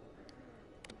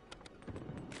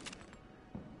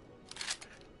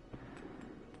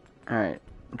 Alright,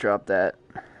 drop that.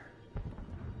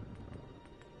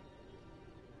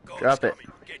 Drop it.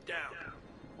 Get down.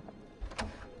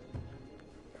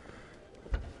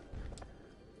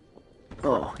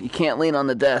 Oh, you can't lean on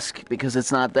the desk because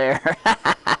it's not there. All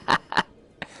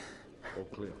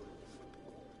clear.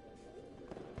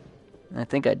 I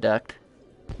think I ducked.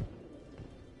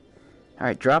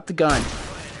 Alright, drop the gun.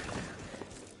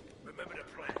 Remember the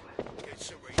plan. Get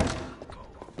Serena. Go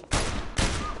on.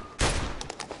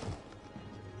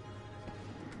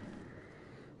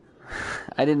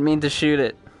 I didn't mean to shoot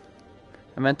it.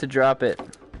 I meant to drop it.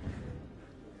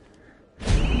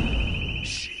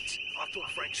 Shit. I thought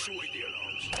Frank sorted the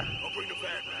alarms. I'll bring the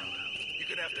van round. You're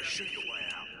gonna have to shoot your way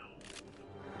out.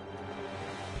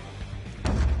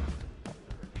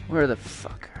 Where the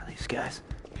fuck are these guys?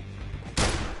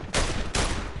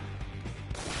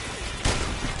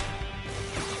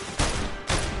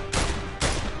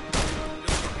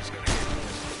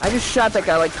 I just shot that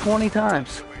guy like 20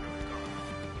 times.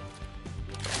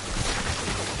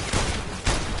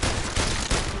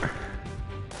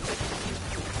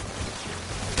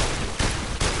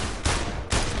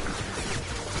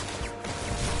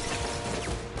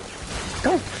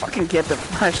 Don't fucking get the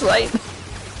flashlight.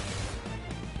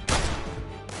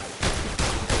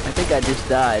 I think I just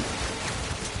died.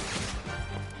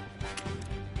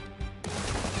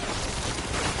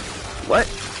 What?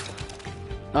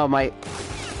 Oh, my...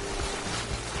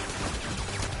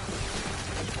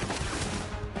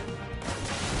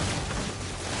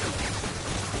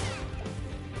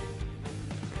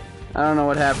 I don't know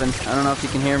what happened. I don't know if you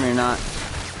can hear me or not.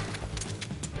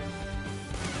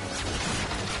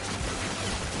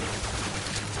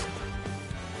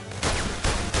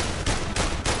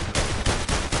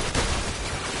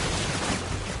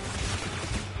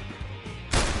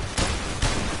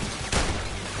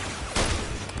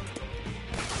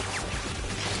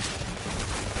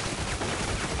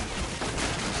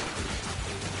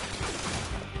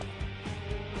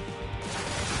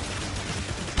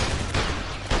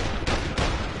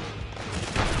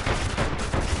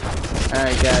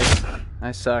 Alright guys,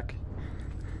 I suck.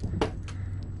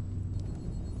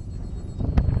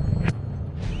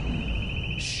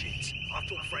 Shit. I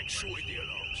thought Frank sorted the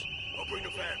alarms. I'll bring the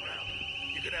van round.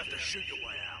 You're gonna have to shoot your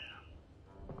way out.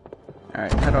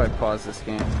 Alright, how do I pause this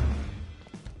game?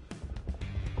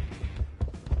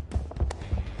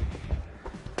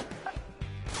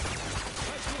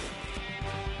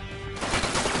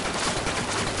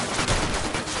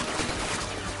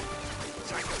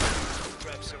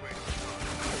 Grab Serena.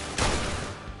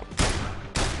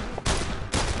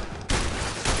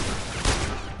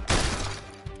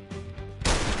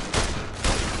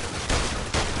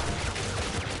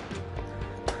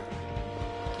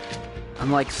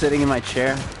 I'm like sitting in my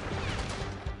chair.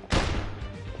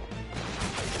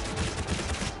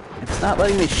 It's not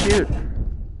letting me shoot.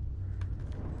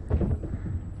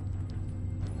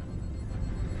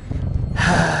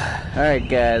 Alright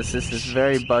guys, this is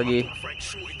very buggy. Frank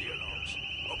sorted the alarms.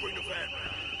 I'll bring the van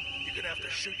round. You're gonna have to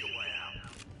shoot your way out.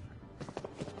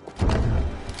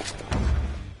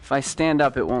 If I stand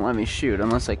up, it won't let me shoot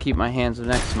unless I keep my hands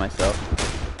next to myself.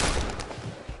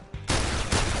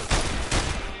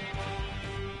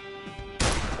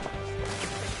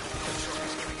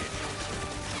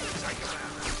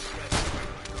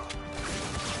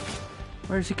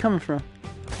 Where's he coming from?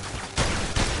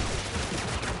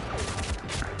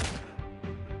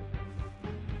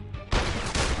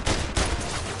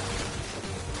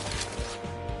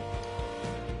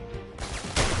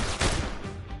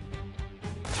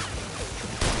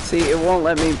 See, it won't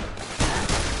let me...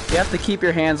 You have to keep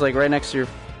your hands like right next to your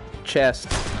chest,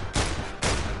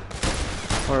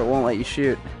 or it won't let you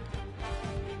shoot.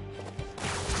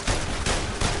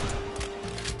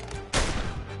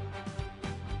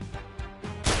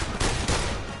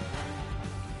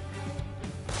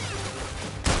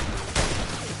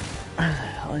 Where the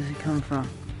hell is he coming from?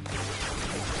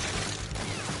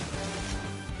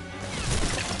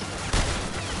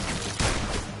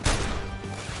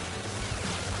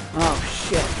 Oh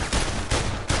shit.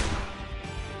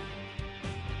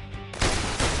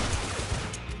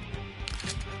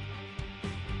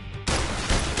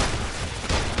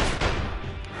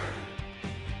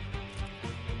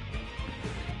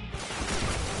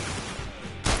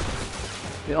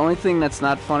 The only thing that's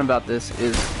not fun about this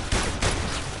is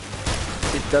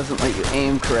it doesn't let you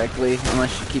aim correctly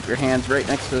unless you keep your hands right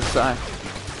next to the side.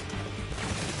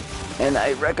 And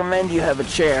I recommend you have a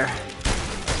chair.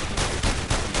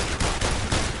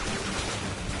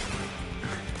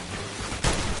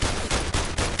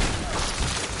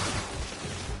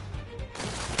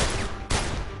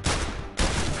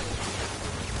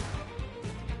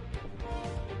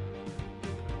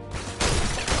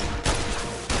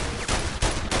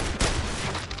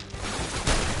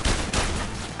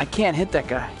 I can't hit that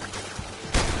guy.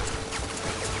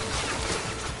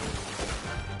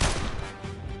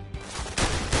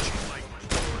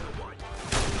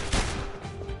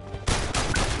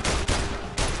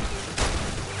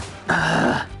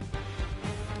 I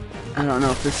don't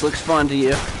know if this looks fun to you.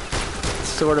 It's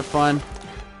sort of fun,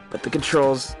 but the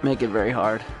controls make it very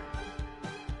hard.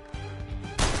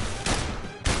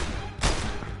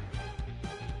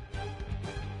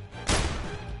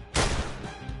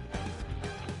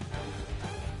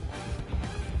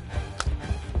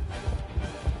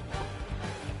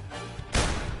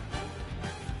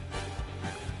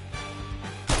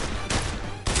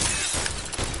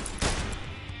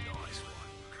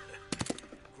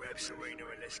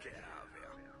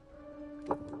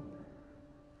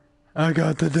 I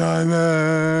got the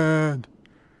diamond!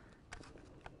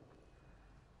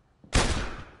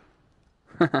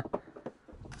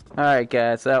 Alright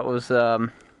guys, that was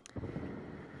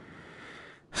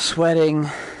sweating,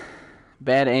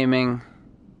 bad aiming.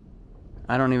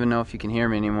 I don't even know if you can hear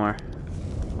me anymore.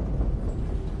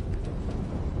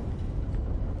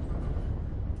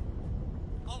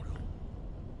 Hold on.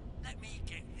 Let me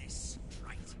get this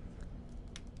straight.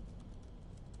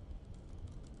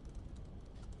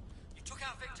 You took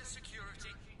out Victor's security,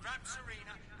 grabbed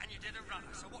Serena, and you did a runner,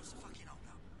 so what's the fucking hold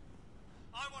up?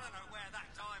 I want to know where that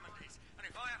diamond is, and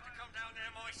if I have to come down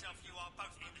there myself, you are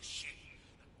both in the shit.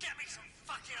 Get me some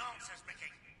fucking answers, Mickey.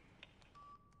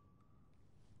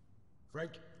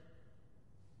 Frank?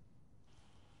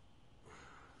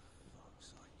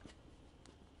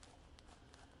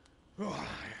 Well,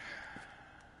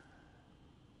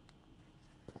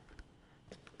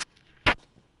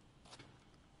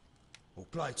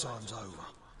 playtime's over.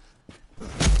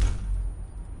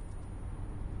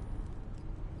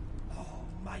 Oh,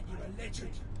 mate, you're a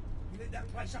legend. You lit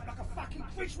that place up like a fucking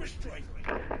Christmas tree.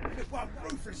 You one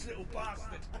ruthless little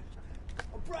bastard.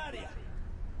 I'm proud of you.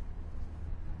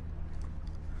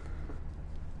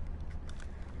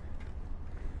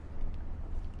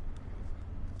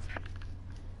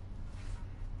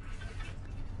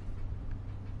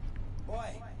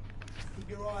 Boy, keep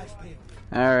your eyes peeled.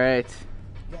 Alright.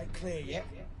 You ain't clear yet?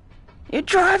 You're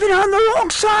driving on the wrong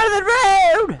side of the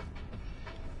road!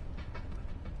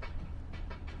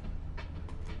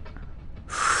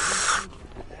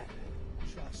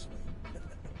 Trust me.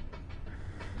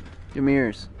 Your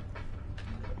mirrors.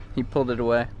 He pulled it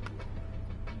away.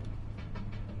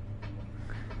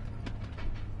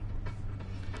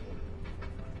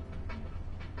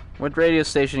 What radio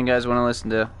station you guys want to listen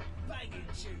to? Banging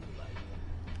tune, mate.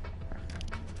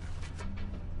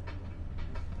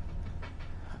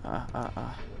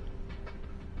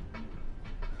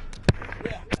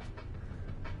 Yeah.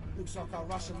 Looks like our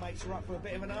Russian mates are up for a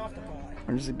bit of an after party.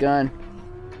 Where's the gun?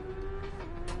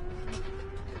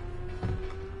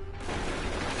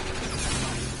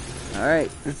 Alright,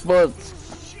 it's bullets.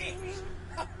 Shit!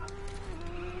 Gonna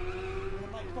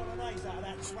make bolognese out of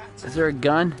that swat. Is there a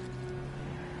gun?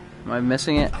 Am I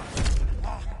missing it? Dirty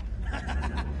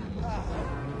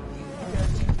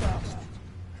bastard.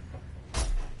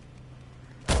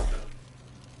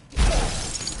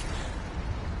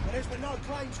 Well, there's been no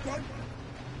claims, Grunt.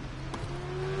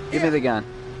 Give me the gun.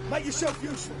 Make yourself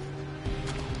useful.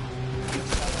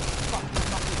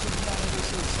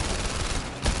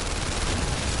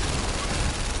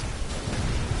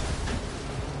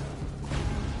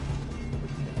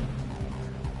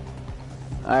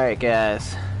 Alright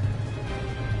guys.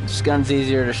 This gun's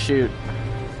easier to shoot.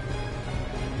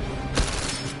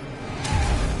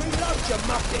 Reload, you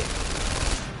muppet.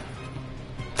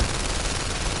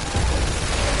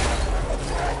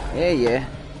 Yeah, yeah.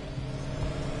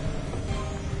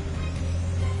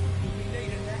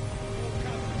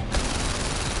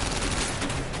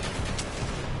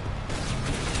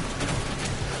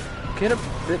 Get him.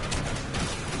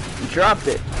 He dropped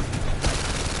it.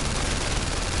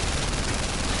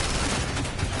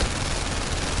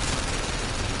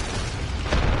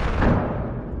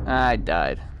 I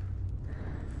died.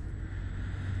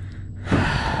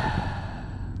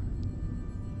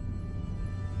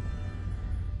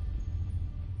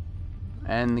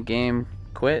 And the game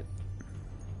quit.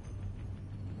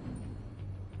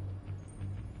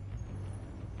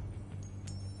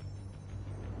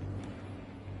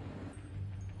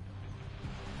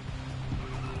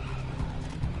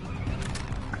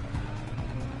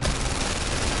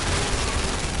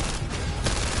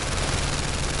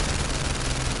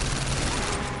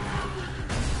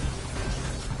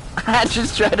 I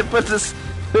just tried to put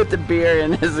the beer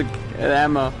in as an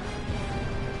ammo.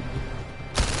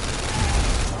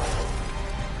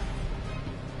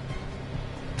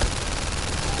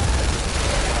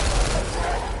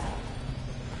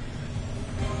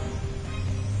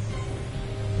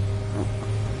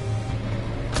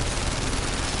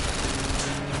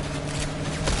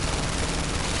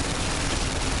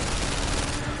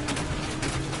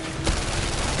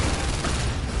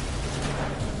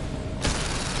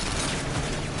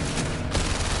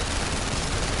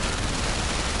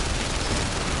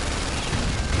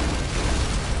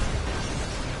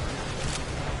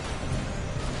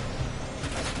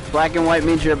 Black and white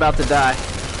means you're about to die.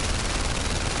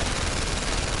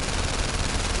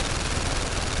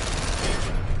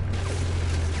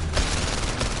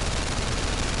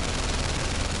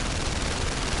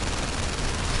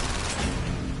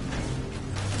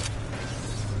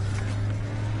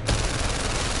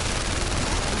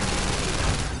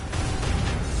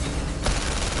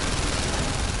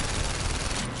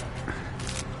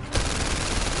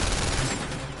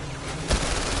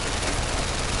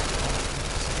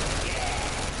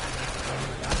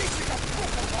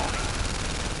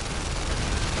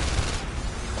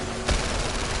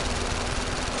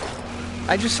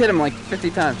 I just hit him like 50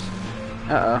 times.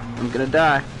 Uh-oh, I'm gonna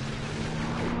die.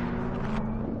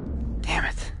 Damn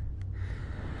it.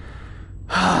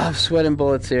 I'm sweating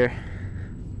bullets here.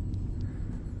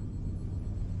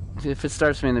 If it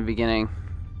starts me in the beginning.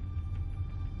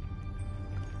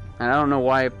 And I don't know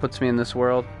why it puts me in this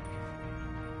world.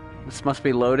 This must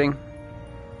be loading.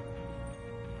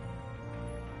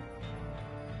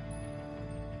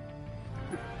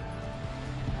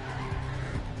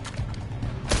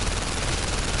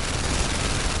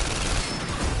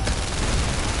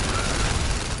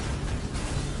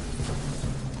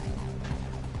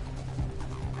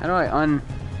 How do I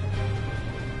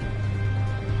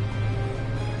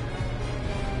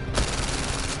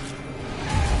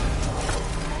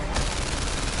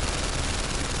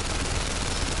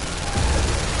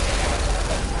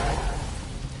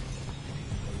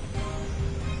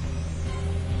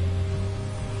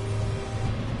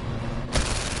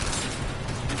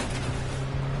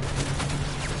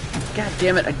God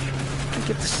damn it, I can't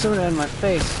get the soda out of my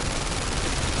face.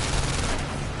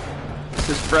 This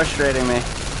is frustrating me.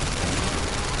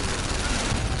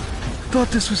 Thought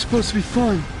this was supposed to be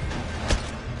fun.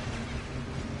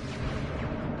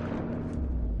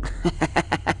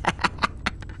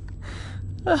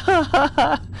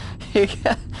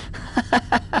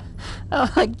 I'm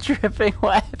like dripping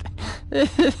wet.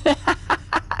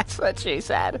 That's what she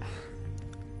said.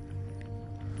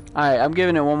 Alright, I'm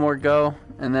giving it one more go,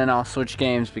 and then I'll switch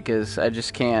games because I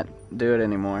just can't do it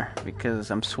anymore because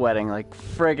I'm sweating like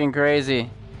friggin' crazy.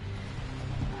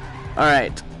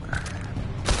 Alright.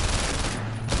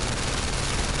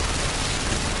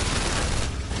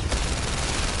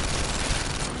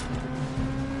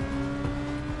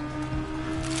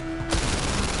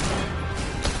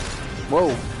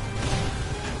 Whoa.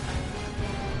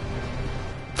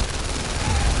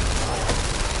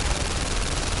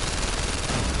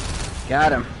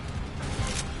 Got him.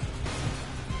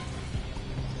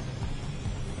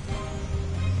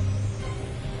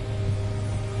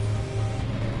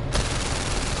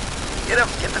 Get him!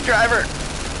 Get the driver!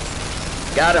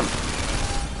 Got him.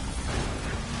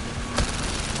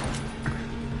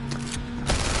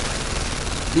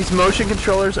 These motion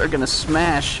controllers are gonna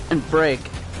smash and break.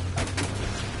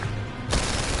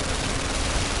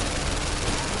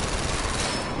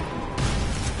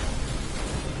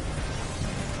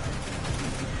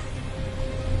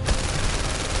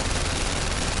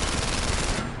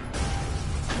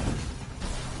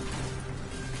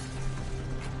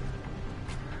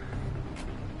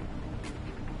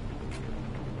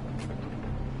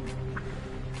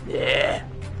 Yeah.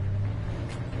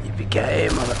 Yippee-ki-yay,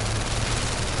 mother.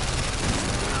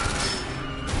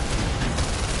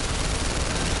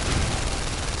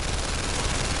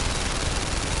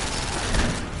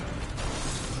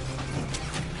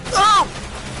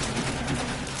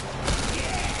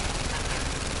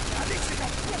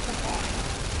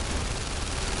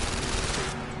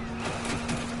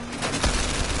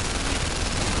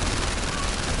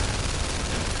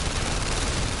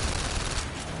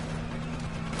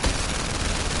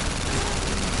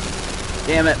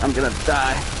 Damn it, I'm gonna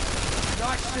die.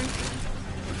 Nice shooting.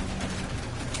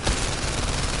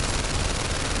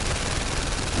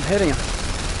 I'm hitting him.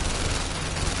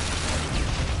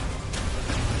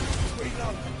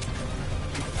 Reload.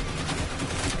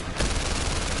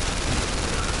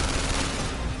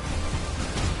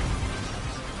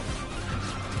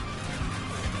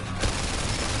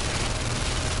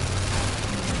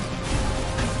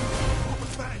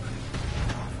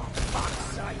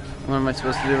 What am I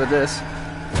supposed to do with this?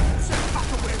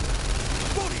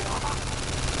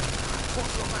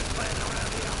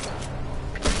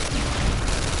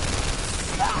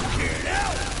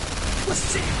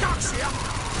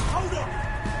 Hold on!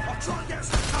 I'll try and get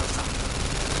some closer.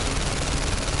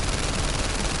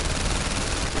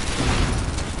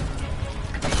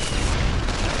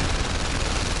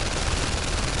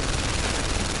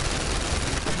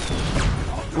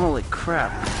 Holy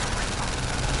crap.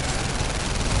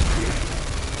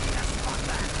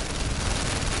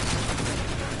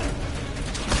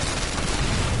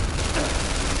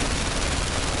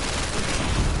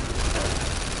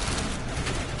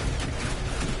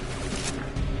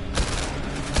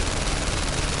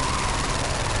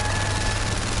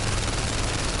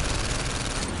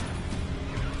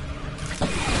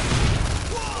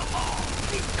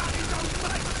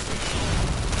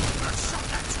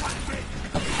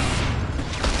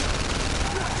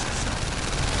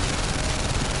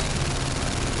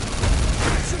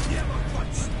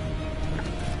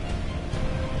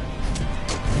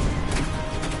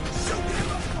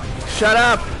 Shut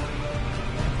up!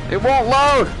 It won't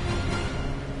load!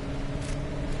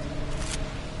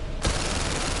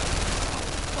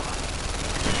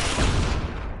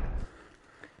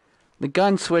 The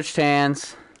gun switched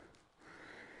hands,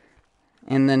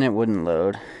 and then it wouldn't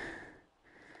load.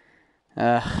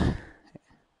 And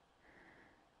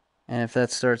if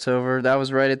that starts over, that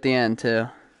was right at the end too.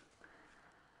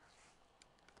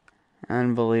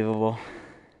 Unbelievable.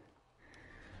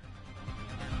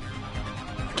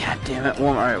 God damn it.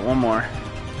 Alright, one more.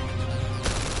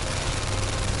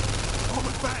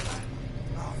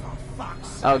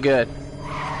 Oh, good.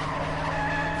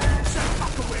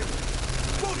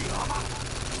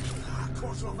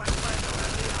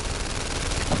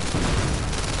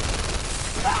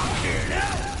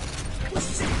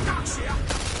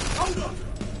 Hold on!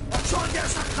 I'll try and get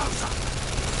us closer.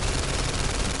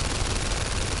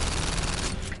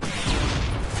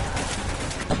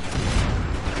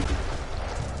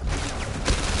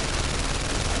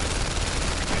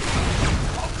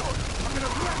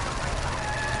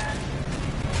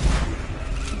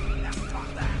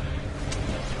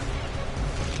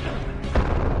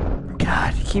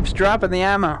 God, he keeps dropping the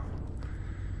ammo.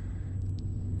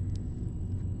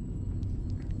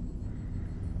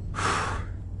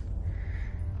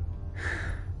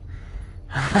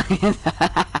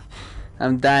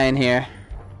 I'm dying here.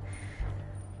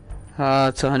 Oh,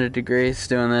 it's 100 degrees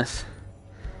doing this.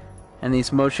 And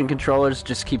these motion controllers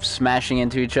just keep smashing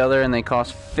into each other, and they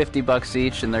cost $50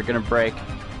 each, and they're gonna break.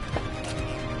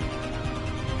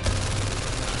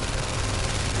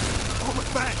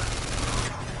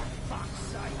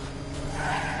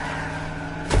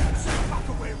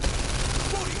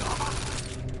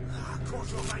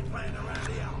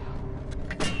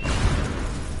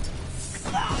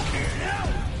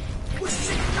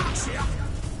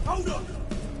 Hold on!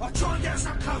 I'll try and get us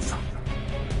closer.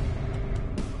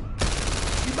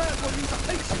 You may as well use a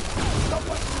piece. Don't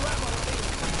waste your ammo.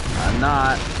 I'm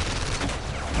not.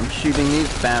 I'm shooting these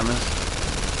spammers.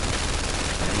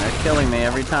 And they're killing me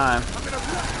every time.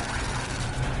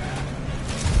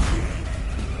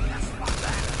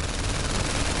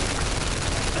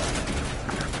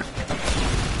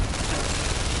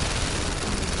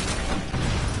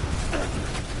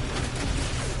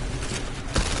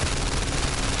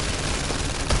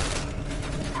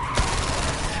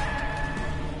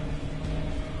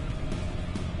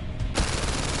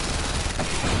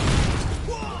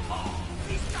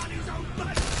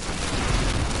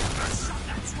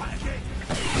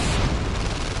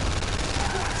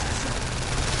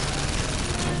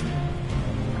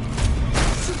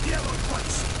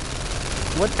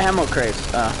 What ammo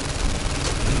crates?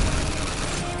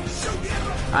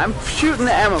 I'm shooting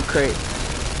the ammo crate.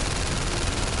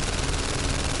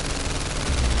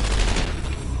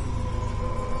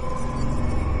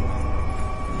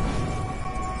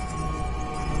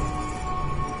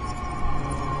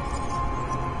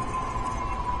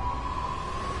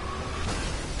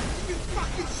 Did you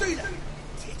fucking see that?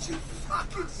 Did you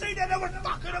fucking see that? That was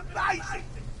fucking amazing!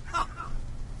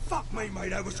 Fuck me, mate,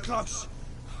 that was close.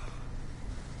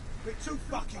 Bit too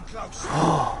fucking close.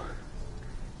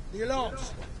 The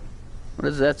alarms. What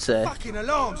does that say? Fucking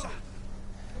alarms. Nah,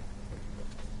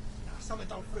 something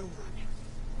don't feel right.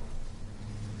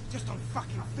 Just don't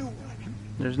fucking feel right.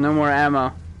 There's no more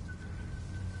ammo.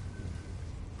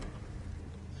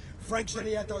 Frank said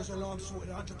he had those alarms sorted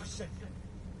 100%.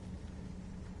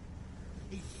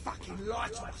 He fucking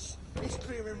lied to us. He's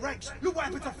clearing ranks. Look what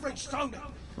happened to French Tony.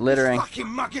 Littering. He's fucking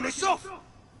mugging us off.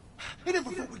 He never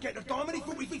thought we'd get the diamond. He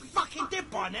thought we'd be fucking dead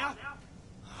by now.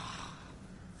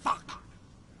 Fuck.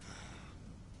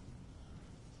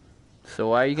 So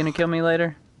why are you gonna kill me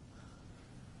later?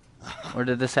 Or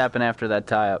did this happen after that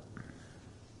tie-up?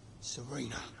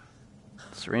 Serena.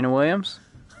 Serena Williams?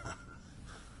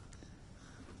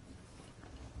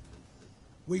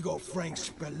 We got Frank's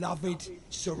beloved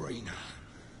Serena.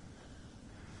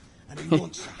 And he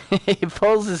wants her. He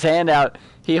pulls his hand out,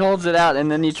 he holds it out, and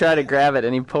then you try to grab it,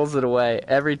 and he pulls it away.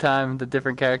 Every time the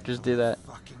different characters do that.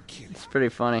 It's pretty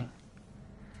funny.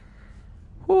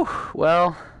 Whew,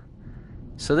 well,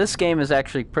 so this game is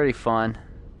actually pretty fun.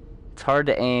 It's hard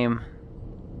to aim.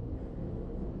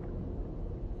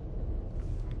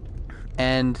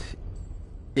 And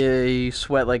you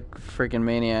sweat like a freaking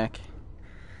maniac.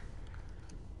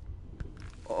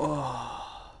 Oh.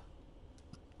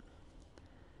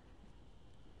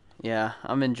 Yeah,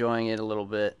 I'm enjoying it a little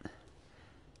bit.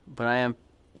 But I am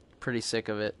pretty sick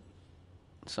of it.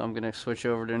 So I'm going to switch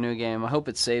over to a new game. I hope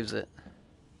it saves it.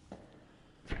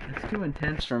 It's too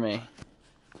intense for me.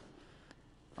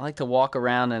 I like to walk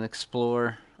around and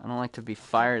explore. I don't like to be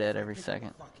fired at every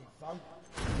second.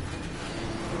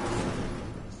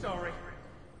 Sorry.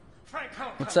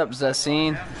 What's up,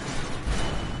 Zassine?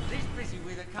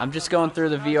 I'm just going through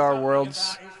the VR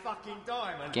Worlds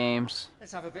games.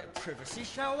 Let's have a bit of privacy,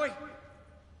 shall we?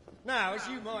 Now, as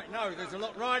you might know, there's a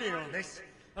lot riding on this.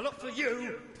 A lot for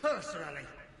you, personally.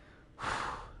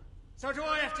 So do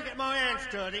I have to get my hands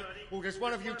dirty, or does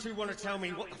one of you two want to tell me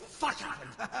what the fuck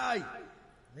happened? Hey,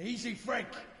 easy, Frank.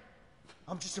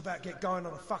 I'm just about to get going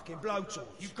on a fucking blowtorch.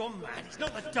 You've gone mad. It's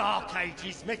not the Dark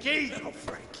Ages, Mickey. Oh,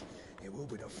 Frank. It will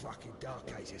be the fucking Dark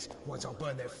Ages once I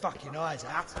burn their fucking eyes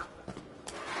out.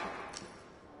 The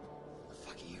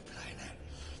fuck are you playing at?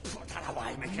 Put that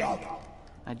away, Mickey. No.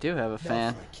 I do have a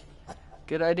fan. Frank.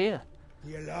 Good idea.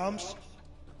 The alarms?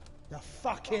 The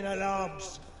fucking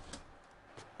alarms.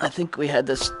 I think we had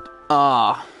this...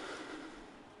 Ah.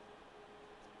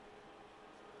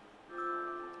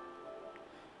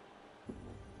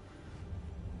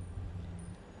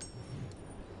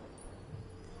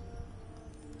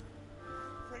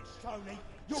 French Tony,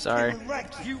 you're Sorry. killing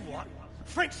Rex. You what?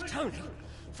 French Tony?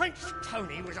 French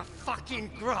Tony was a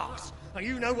fucking grass. And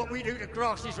you know what we do to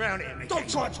grasses round here, Mickey. Don't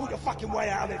try and talk your fucking way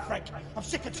out of it, Frank. I'm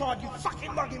sick and tired of you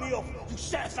fucking mugging me off. You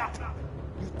set us up.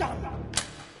 You've done that.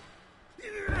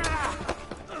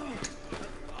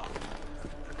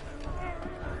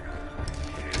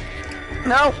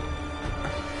 No!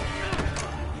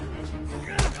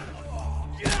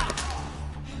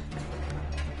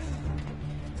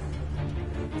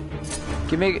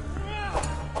 Give me...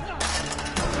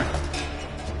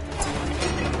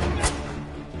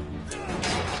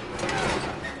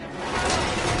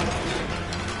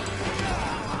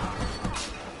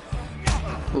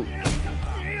 Ooh.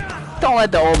 Don't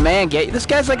let the old man get you. This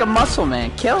guy's like a muscle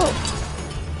man. Kill him.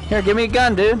 Here, give me a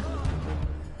gun, dude.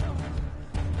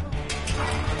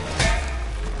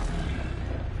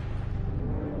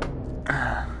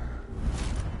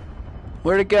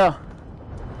 Where'd it go?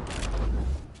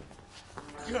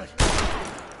 Good.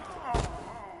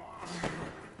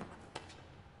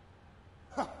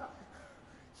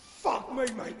 Fuck me,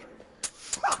 mate.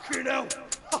 Fucking hell.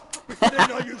 If I didn't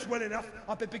know you was well enough,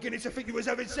 I've been beginning to think you was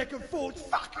having second thoughts.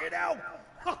 Fucking hell.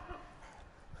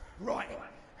 Right.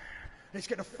 Let's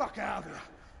get the fuck out of here.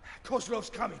 Kozlov's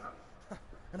coming.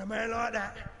 And a man like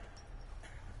that,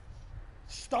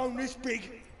 stone this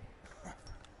big,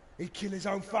 he'd kill his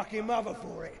own fucking mother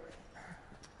for it.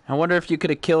 I wonder if you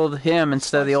could have killed him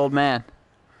instead of the old man.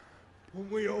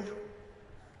 Wouldn't we all?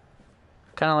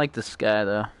 Kind of like this guy,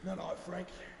 though. Not like Frank.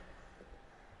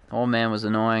 The old man was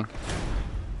annoying.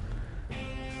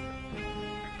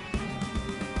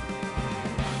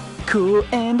 Cool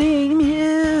ending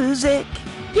music.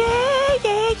 Yeah,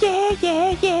 yeah, yeah,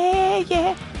 yeah, yeah,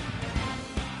 yeah.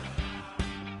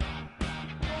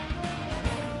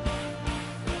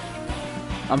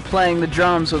 I'm playing the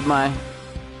drums with my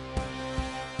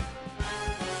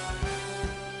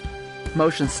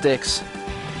motion sticks.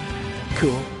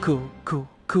 Cool, cool, cool,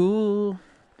 cool.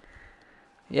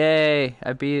 Yay,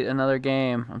 I beat another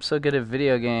game. I'm so good at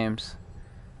video games.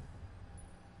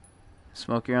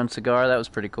 Smoke your own cigar, that was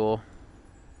pretty cool.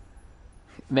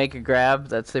 Make a grab,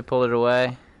 that's they pulled it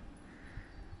away.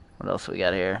 What else we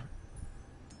got here?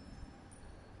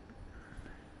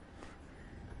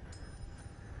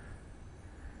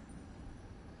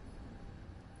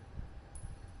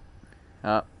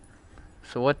 Oh.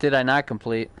 So what did I not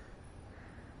complete?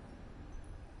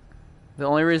 The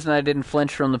only reason I didn't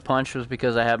flinch from the punch was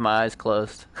because I had my eyes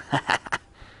closed.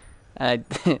 I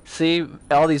see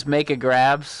all these make a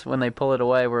grabs when they pull it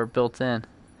away were built in.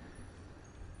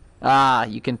 Ah,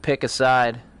 you can pick a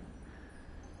side.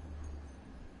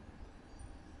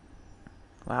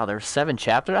 Wow, there were 7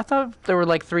 chapters? I thought there were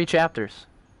like 3 chapters.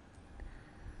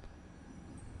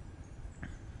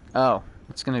 Oh,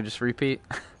 it's gonna just repeat.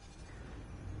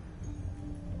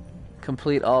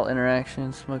 Complete all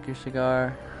interactions, smoke your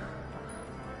cigar.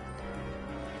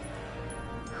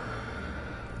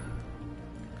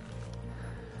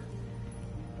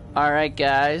 Alright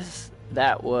guys,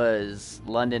 that was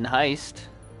London Heist.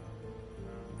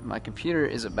 My computer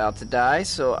is about to die,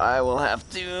 so I will have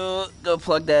to go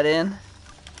plug that in.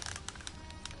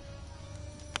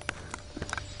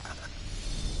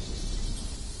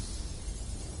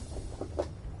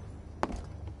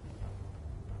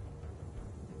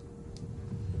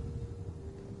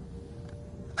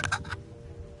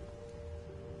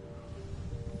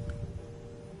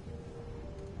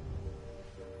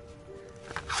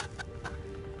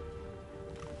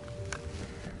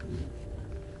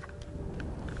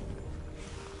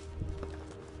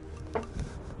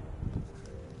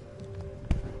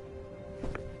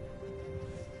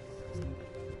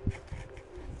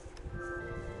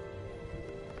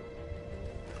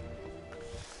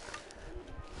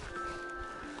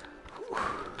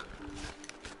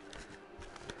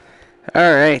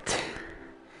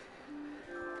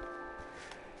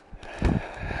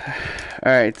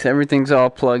 Alright, everything's all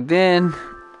plugged in.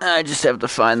 I just have to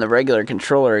find the regular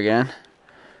controller again.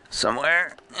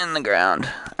 Somewhere in the ground.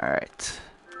 Alright.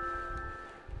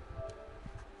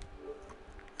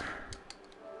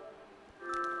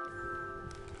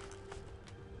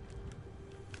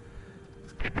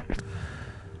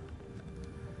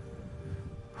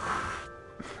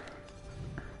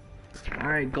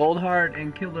 Alright, Goldheart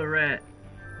and Kill the Rat.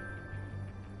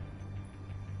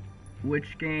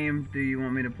 Which game do you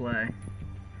want me to play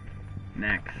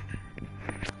next?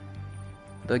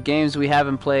 The games we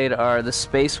haven't played are the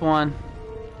space one.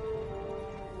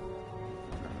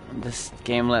 This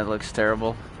gamelet looks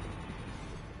terrible.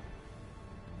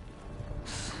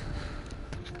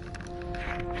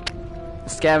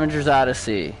 Scavenger's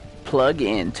Odyssey. Plug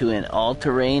into an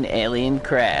all-terrain alien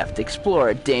craft, explore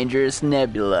a dangerous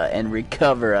nebula, and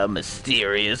recover a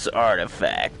mysterious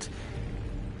artifact.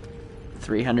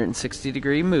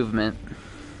 360-degree movement.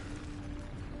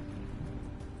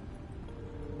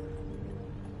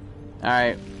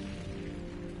 Alright.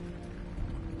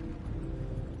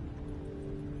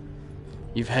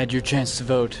 You've had your chance to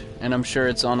vote, and I'm sure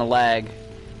it's on a lag.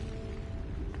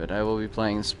 But I will be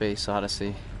playing Space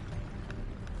Odyssey.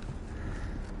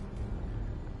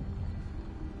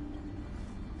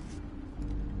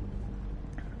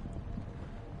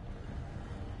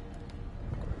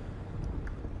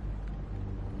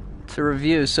 To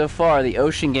review, so far, the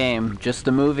ocean game, just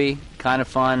the movie, kind of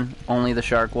fun, only the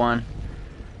shark one,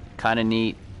 kind of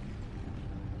neat.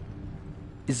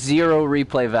 0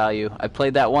 replay value. I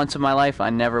played that once in my life, I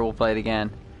never will play it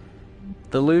again.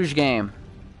 The Luge game,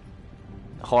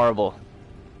 horrible.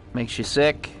 Makes you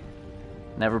sick,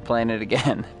 never playing it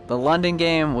again. The London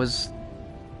game was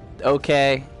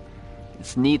okay.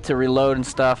 It's neat to reload and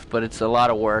stuff, but it's a lot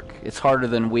of work. It's harder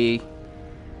than Wii.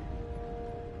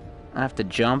 I have to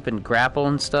jump and grapple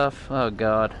and stuff. Oh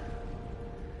god.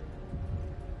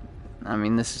 I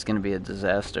mean, this is gonna be a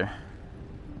disaster.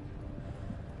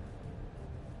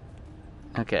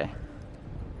 Okay.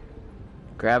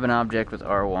 Grab an object with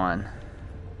R1.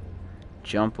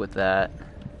 Jump with that.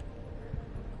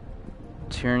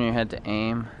 Turn your head to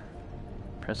aim.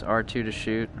 Press R2 to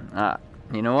shoot. Ah,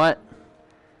 you know what?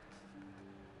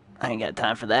 I ain't got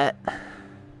time for that.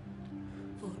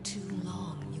 For too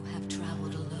long you have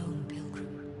traveled alone,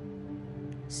 pilgrim.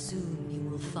 Soon you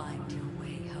will find your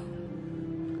way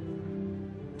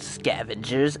home.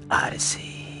 Scavenger's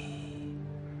Odyssey.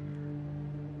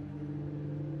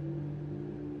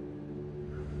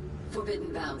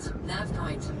 Forbidden bounce. Nav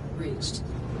point reached.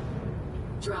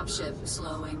 Dropship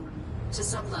slowing to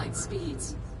sublight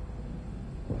speeds.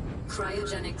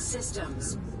 Cryogenic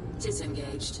systems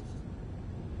disengaged.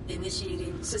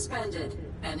 Initiating suspended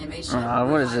animation.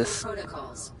 What is this?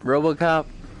 Protocols. RoboCop?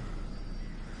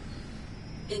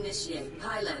 Initiate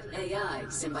pilot AI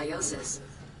symbiosis.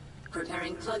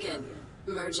 Preparing plug-in.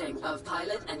 Merging of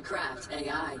pilot and craft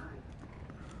AI.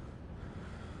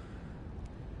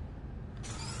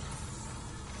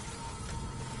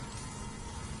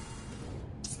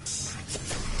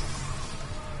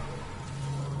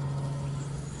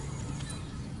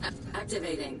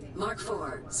 Activating Mark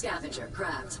IV Scavenger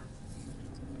craft.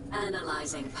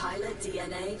 Analyzing pilot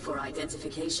DNA for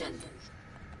identification.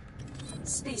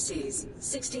 Species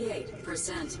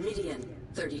 68% median,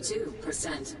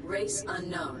 32% race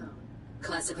unknown.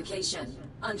 Classification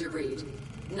underbreed.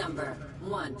 Number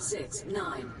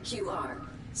 169QR.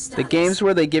 The games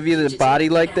where they give you the body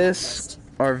like this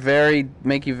are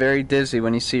make you very dizzy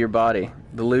when you see your body.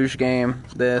 The Luge game,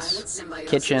 this,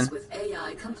 Kitchen. With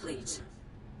AI complete.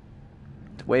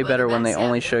 It's way better when they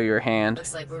only show your hand.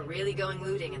 Looks like we're really going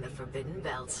looting in the Forbidden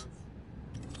Belt.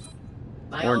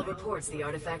 By all reports, the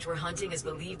artifact we're hunting is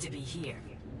believed to be here.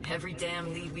 Every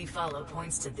damn lead we follow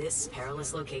points to this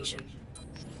perilous location.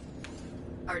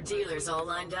 Our dealers all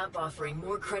lined up, offering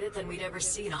more credit than we'd ever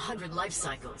see in 100 life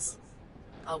cycles.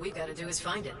 All we've got to do is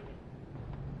find it.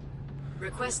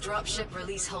 Request dropship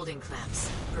release holding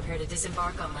clamps. Prepare to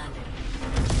disembark on landing.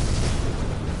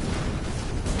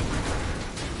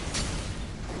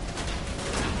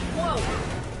 Whoa!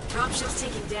 Dropship's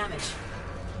taking damage.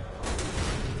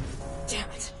 Damn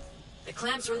it. The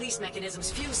clamp's release mechanism's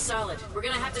fused solid. We're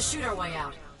gonna have to shoot our way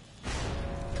out.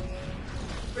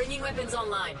 Bringing weapons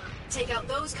online. Take out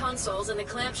those consoles and the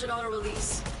clamp should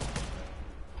auto-release.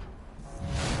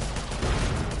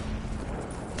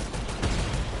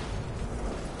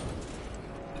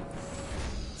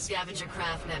 Scavenger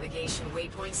craft navigation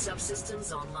waypoint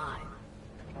subsystems online.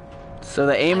 So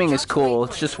the aiming is cool.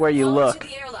 It's just where you look.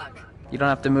 You don't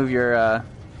have to move your,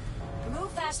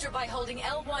 Move faster by holding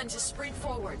L1 to sprint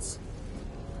forwards.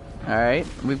 Alright,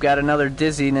 we've got another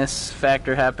dizziness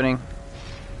factor happening.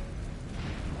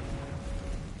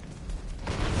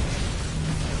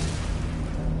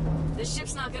 This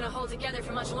ship's not gonna hold together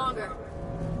for much longer.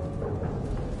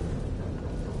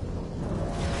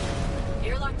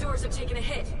 Airlock doors have taken a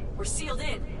hit. We're sealed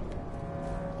in.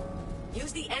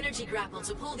 Use the energy grapple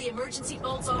to pull the emergency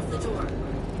bolts off the door.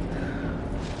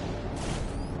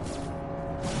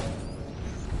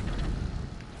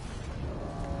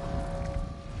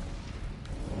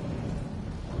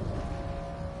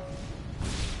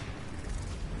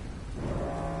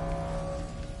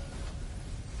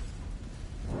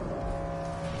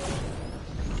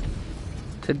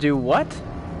 To do what?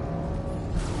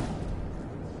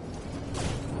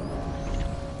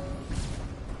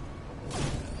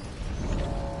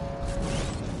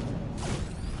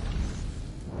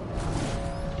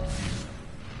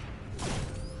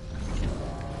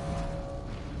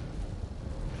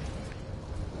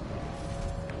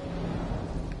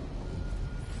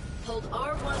 Hold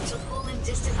R1 to pull in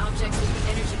distant objects with the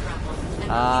energy grapple, and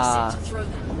release it to throw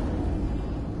them.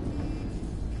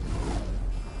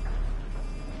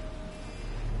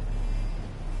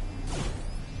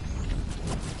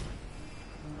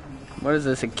 What is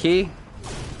this, a key?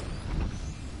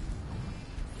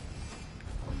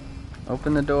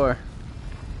 Open the door.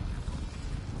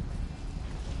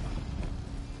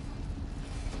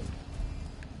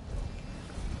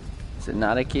 Is it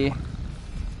not a key?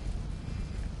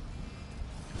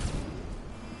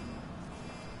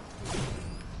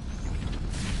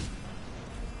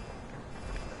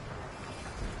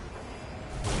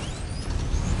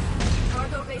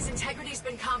 Cargo base integrity's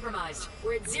been compromised.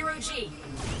 We're at 0G.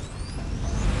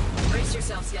 Brace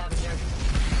yourself, Scavenger.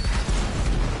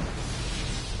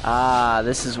 Ah,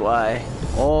 this is why.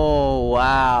 Oh,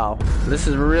 wow. This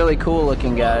is really cool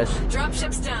looking, guys.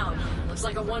 Dropship's down. Looks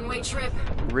like a one-way trip.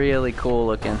 Really cool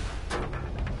looking.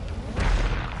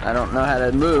 I don't know how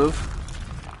to move.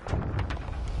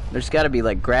 There's got to be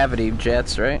like gravity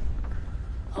jets, right?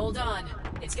 Hold on.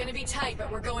 It's gonna be tight,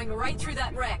 but we're going right through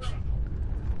that wreck.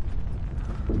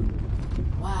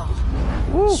 Wow.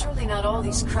 Woo. Surely not all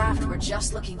these craft were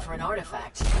just looking for an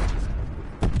artifact.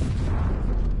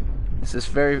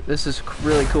 This is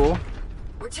really cool.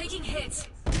 We're taking hits.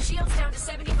 Shields down to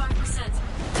 75%.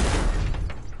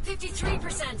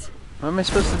 53%. What am I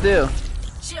supposed to do?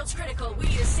 Shields critical. We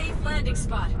need a safe landing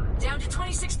spot. Down to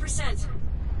 26%.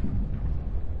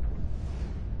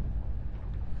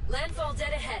 Landfall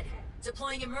dead ahead.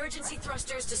 Deploying emergency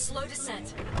thrusters to slow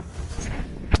descent.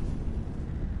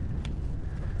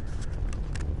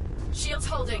 Shields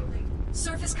holding.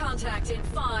 Surface contact in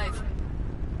 5,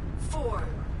 4,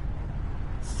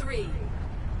 3,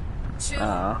 2.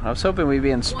 I was hoping we'd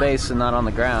be in space and not on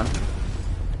the ground.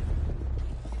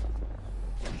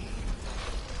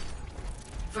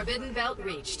 Forbidden Belt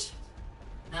reached.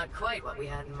 Not quite what we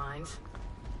had in mind.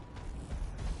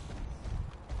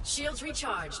 Shields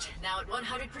recharged. Now at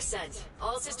 100%.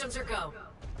 All systems are go.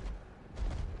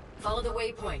 Follow the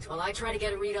waypoint while I try to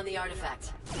get a read on the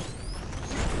artifact.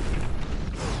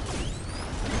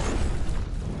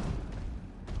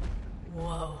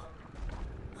 Whoa.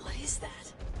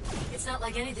 not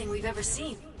like anything we've ever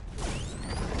seen.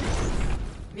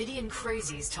 Midian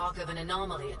crazies talk of an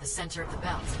anomaly at the center of the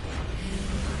belt.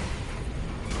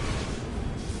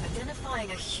 Identifying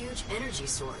a huge energy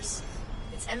source.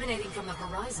 It's emanating from the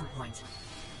horizon point.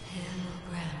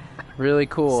 Really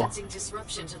cool. Sensing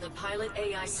disruption to the pilot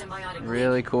AI symbiotic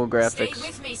Really link. cool graphics. Stay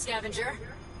with me, Scavenger.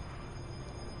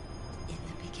 In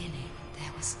the beginning,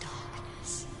 there was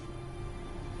darkness.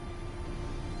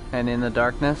 And in the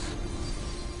darkness?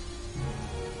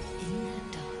 In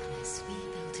that darkness, we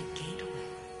built a gateway.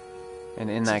 And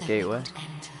in so that we gateway? could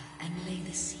enter and lay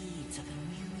the seeds of a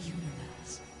new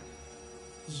universe.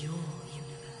 Your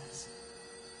universe.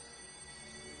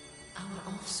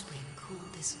 Our offspring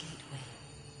called this gateway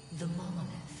the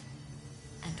Monolith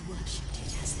and worshipped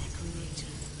it as their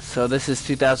creator. So this is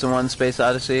 2001 Space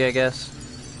Odyssey, I guess?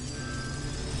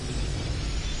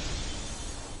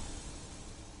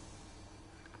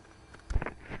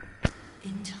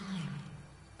 In time,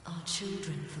 our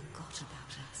children forgot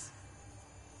about us.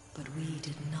 But we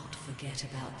did not forget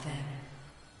about them.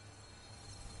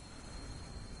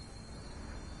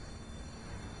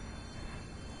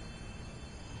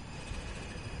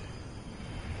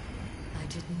 I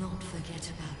did not forget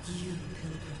about you,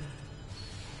 Pilgrim.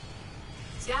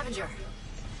 Scavenger.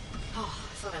 Oh,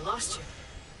 I thought I lost you.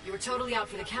 You were totally out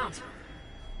for the count.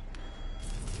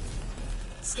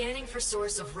 Scanning for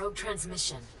source of rogue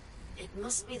transmission. It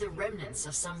must be the remnants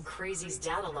of some crazy's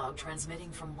data log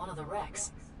transmitting from one of the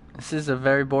wrecks. This is a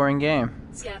very boring game.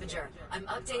 Scavenger, I'm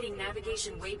updating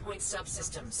navigation waypoint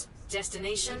subsystems.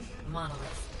 Destination,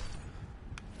 Monolith.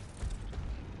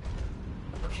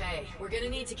 Okay, we're gonna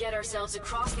need to get ourselves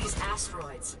across these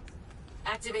asteroids.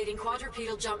 Activating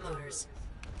quadrupedal jump motors.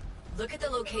 Look at the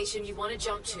location you want to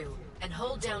jump to, and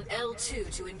hold down L2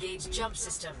 to engage jump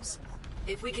systems.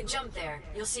 If we can jump there,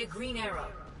 you'll see a green arrow.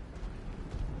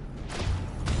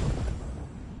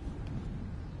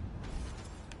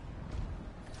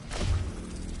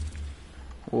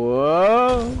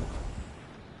 Whoa!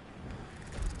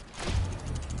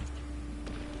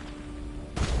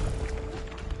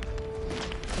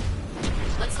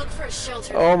 Let's look for a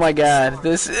shelter. Oh my god,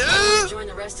 this is... Join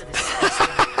the rest of this.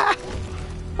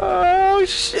 Oh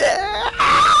shit!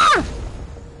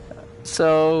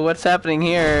 So what's happening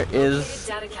here is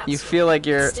you feel like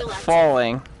you're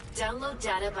falling. Download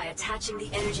data by attaching the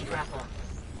energy grapple.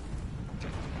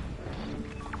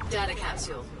 Data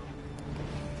capsule.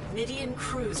 Midian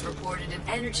crews reported an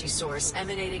energy source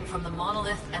emanating from the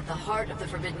monolith at the heart of the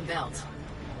Forbidden Belt.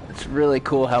 It's really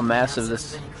cool how massive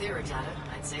this... Any clearer data,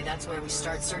 I'd say that's where we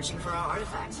start searching for our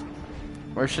artifact.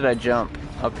 Where should I jump?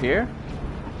 Up here?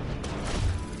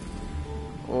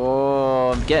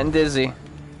 Oh, I'm getting dizzy.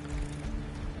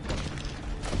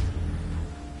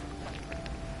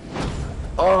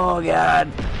 Oh god.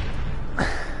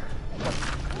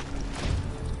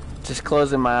 Just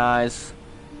closing my eyes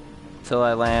till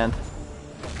I land.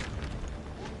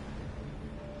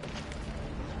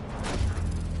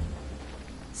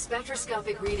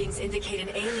 Spectroscopic readings indicate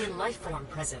an alien life form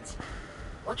present.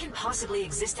 What can possibly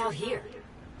exist out here?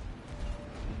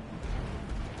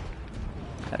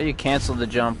 How do you cancel the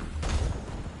jump?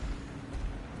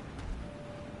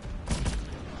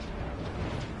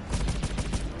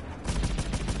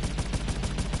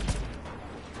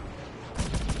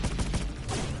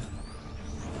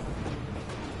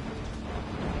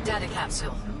 Data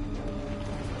capsule.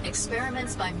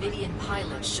 Experiments by Midian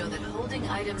pilots show that holding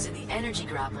items in the energy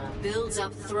grapple builds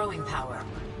up throwing power.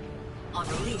 On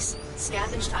release,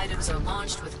 scavenged items are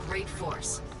launched with great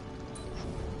force.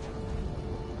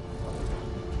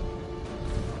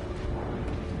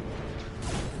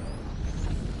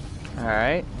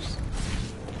 Alright.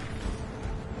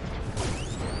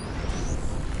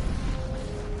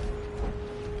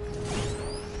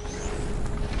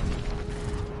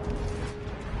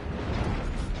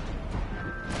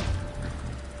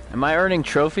 Am I earning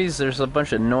trophies? There's a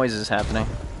bunch of noises happening.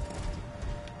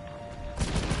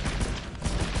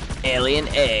 Alien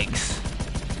eggs.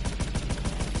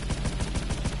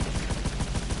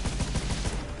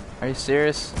 Are you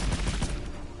serious?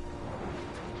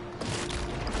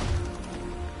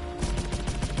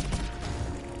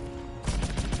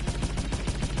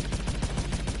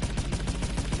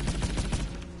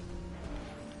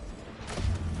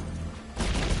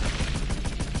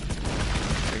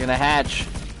 They're gonna hatch.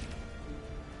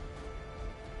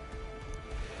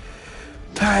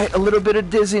 Alright, a little bit of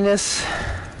dizziness.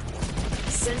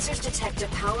 Sensors detect a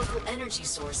powerful energy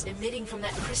source emitting from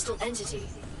that crystal entity.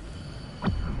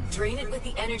 Drain it with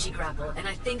the energy grapple, and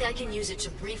I think I can use it to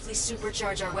briefly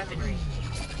supercharge our weaponry.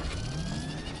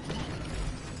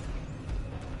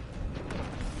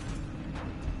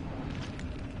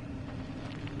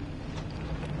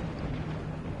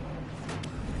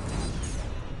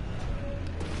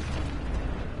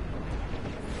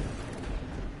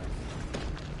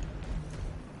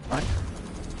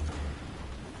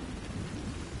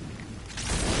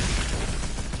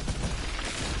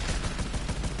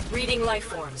 Reading life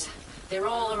forms. They're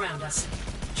all around us.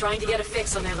 Trying to get a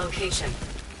fix on their location.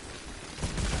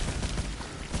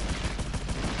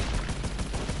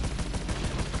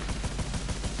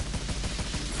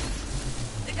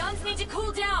 The guns need to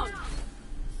cool down!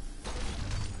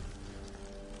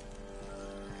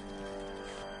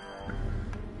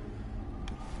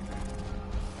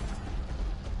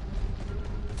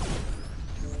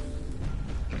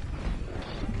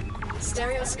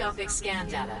 Stereoscopic scan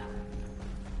data.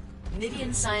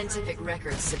 Midian scientific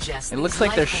records suggest it looks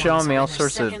like they're showing me all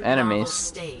sorts of enemies.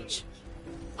 Stage.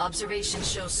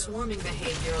 Observations show swarming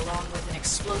behavior along with an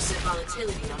explosive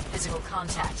volatility on physical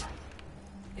contact.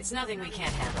 It's nothing we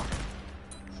can't handle.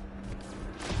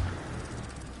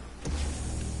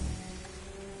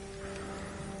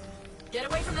 Get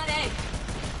away from that egg!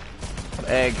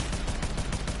 Egg.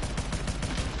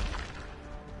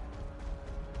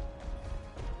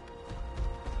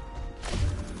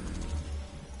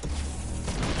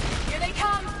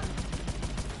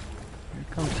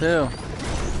 Come too.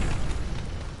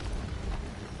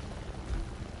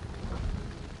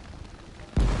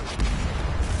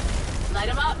 Light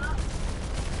 'em up.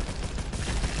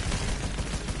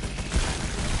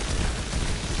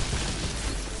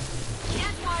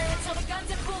 Can't fire until the guns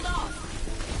have cooled off.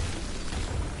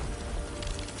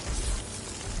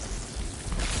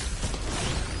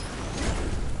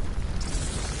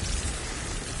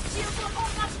 Shields will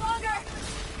hold much longer.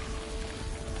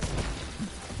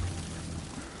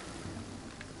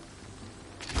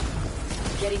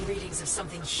 Getting readings of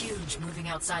something huge moving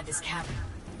outside this cabin.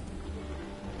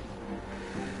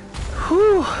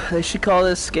 Whew, they should call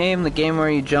this game the game where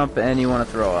you jump and you want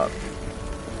to throw up.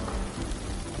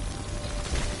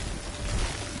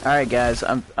 Alright guys,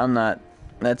 I'm not.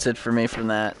 That's it for me from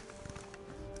that.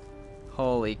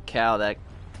 Holy cow, that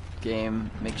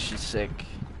game makes you sick.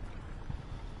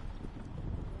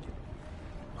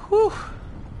 Whew.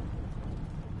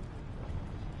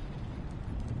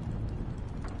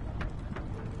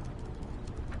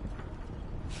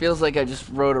 Feels like I just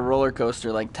rode a roller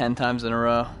coaster like 10 times in a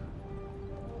row.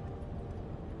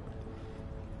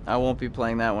 I won't be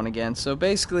playing that one again. So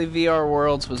basically VR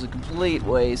Worlds was a complete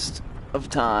waste of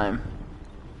time.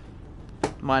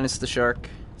 Minus the shark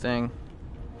thing.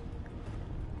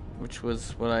 Which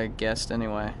was what I guessed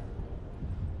anyway.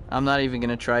 I'm not even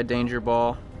gonna try Danger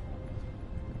Ball.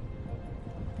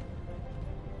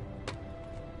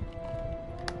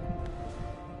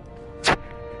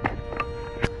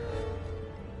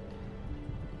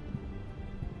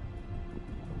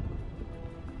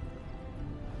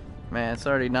 Man, it's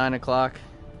already 9 o'clock.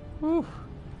 Whew.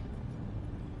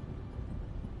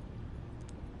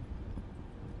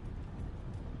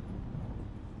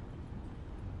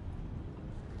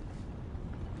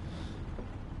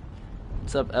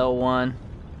 What's up, L1?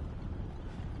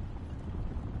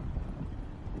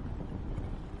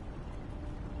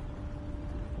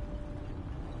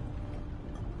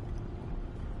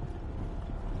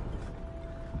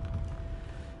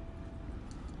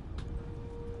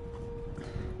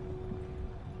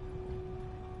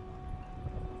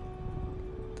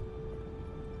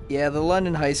 Yeah, the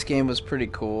London Heist game was pretty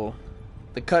cool.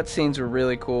 The cutscenes were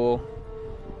really cool.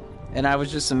 And I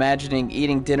was just imagining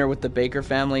eating dinner with the Baker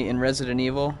family in Resident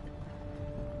Evil.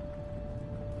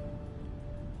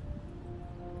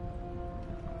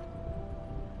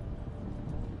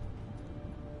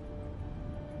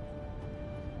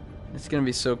 It's gonna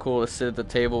be so cool to sit at the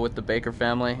table with the Baker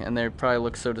family, and they probably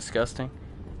look so disgusting.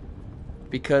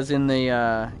 Because in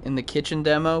the kitchen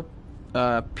demo,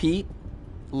 Pete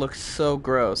looks so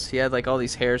gross. He had like all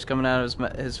these hairs coming out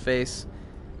of his face.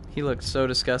 He looked so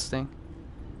disgusting.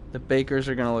 The Bakers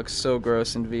are gonna look so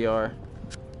gross in VR.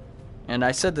 And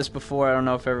I said this before, I don't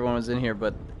know if everyone was in here,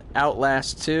 but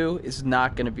Outlast 2 is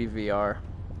not gonna be VR.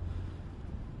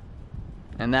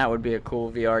 And that would be a cool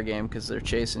VR game because they're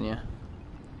chasing you.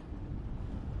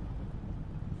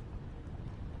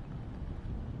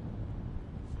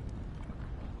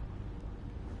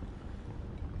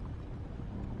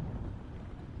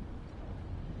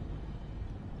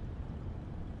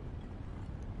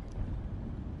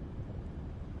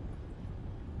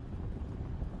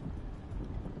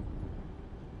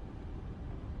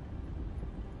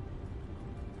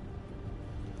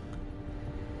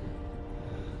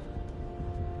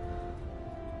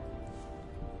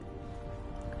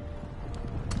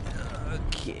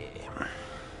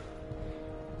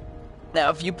 Now,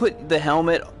 if you put the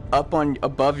helmet up on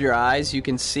above your eyes, you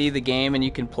can see the game and you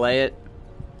can play it.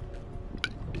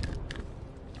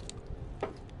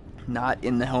 Not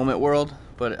in the helmet world,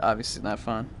 but obviously not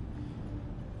fun.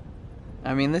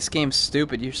 I mean, this game's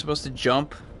stupid. You're supposed to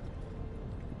jump.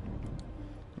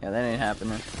 Yeah, that ain't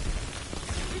happening.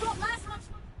 We won't last much.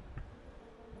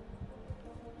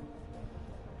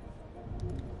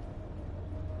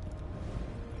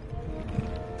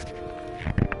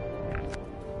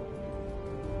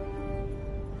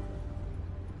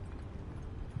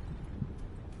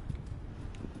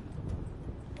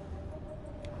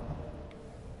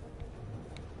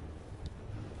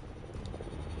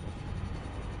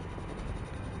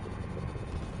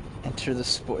 Enter the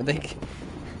sport.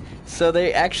 So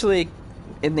they actually,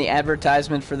 in the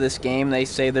advertisement for this game, they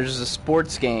say there's a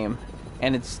sports game,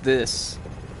 and it's this.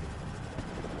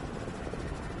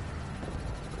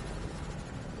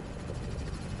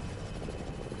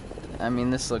 I mean,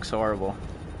 this looks horrible.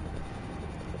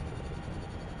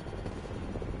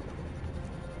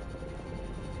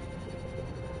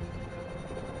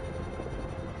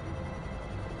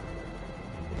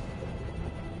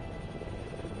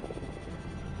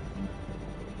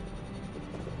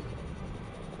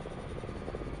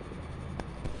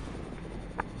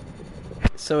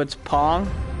 So it's Pong?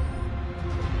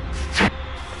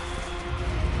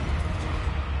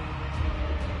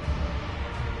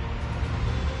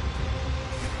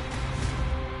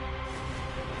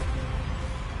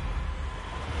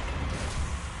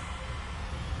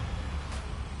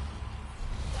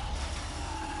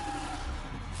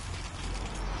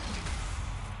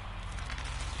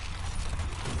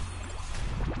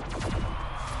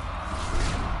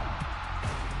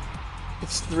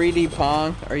 It's 3D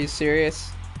Pong? Are you serious?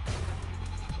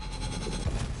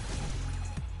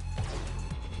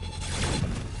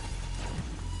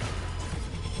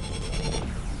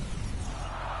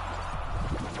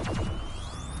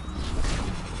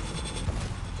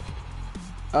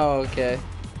 Oh, okay.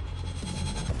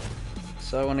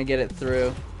 So I want to get it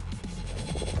through.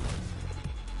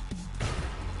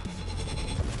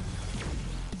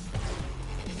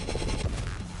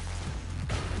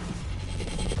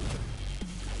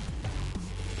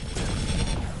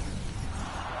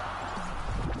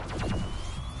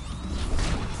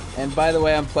 And by the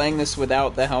way, I'm playing this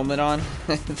without the helmet on.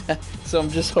 So I'm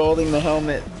just holding the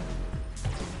helmet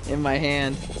in my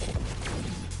hand.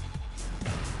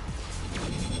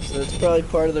 So that's probably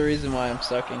part of the reason why I'm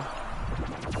sucking.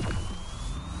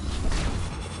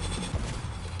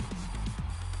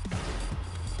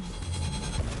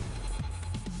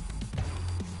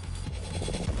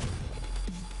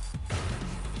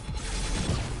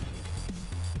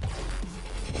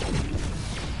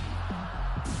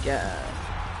 God.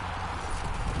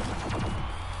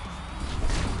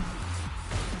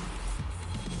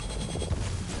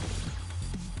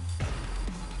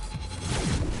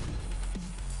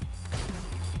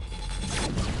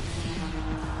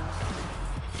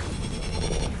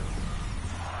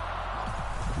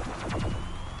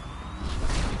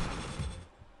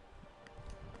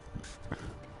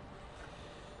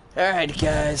 Alright,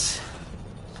 guys.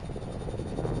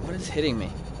 What is hitting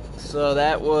me? So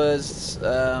that was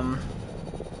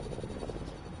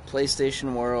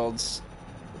PlayStation Worlds.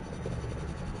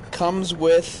 Comes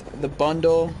with the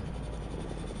bundle.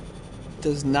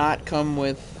 Does not come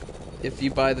with if you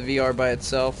buy the VR by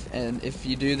itself. And if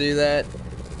you do that,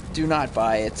 do not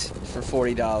buy it for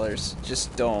 $40.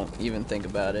 Just don't even think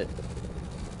about it.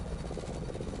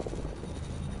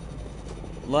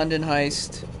 London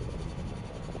Heist.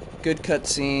 Good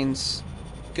cutscenes,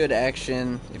 good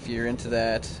action, if you're into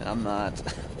that. I'm not.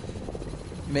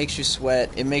 Makes you sweat.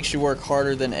 It makes you work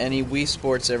harder than any Wii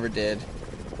Sports ever did.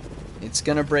 It's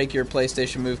gonna break your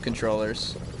PlayStation Move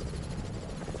controllers.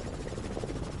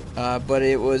 But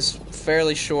it was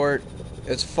fairly short.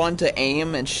 It's fun to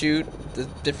aim and shoot the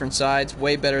different sides.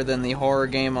 Way better than the horror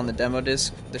game on the demo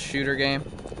disc, the shooter game.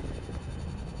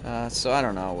 So I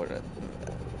don't know,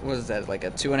 what is that, like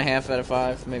a 2.5 out of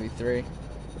 5, maybe 3.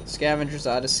 Scavenger's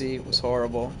Odyssey was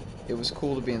horrible. It was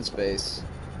cool to be in space,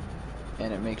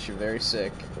 and it makes you very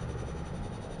sick.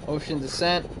 Ocean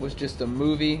Descent was just a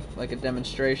movie, like a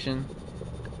demonstration.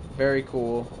 Very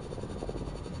cool.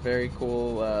 Very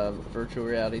cool virtual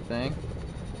reality thing.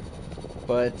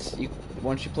 But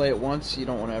once you play it once, you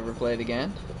don't want to ever play it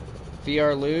again.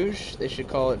 VR Luge, they should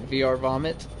call it VR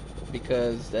Vomit,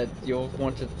 because that you'll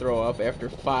want to throw up after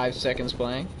 5 seconds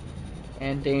playing.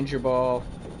 And Danger Ball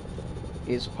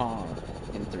is Pong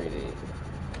in 3D.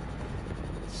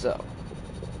 So,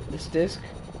 this disc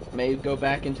may go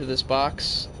back into this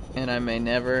box, and I may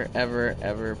never, ever,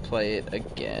 ever play it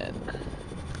again.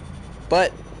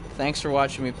 But, thanks for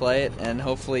watching me play it, and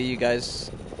hopefully you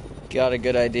guys got a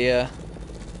good idea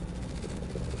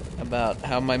about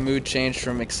how my mood changed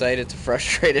from excited to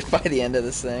frustrated by the end of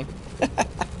this thing.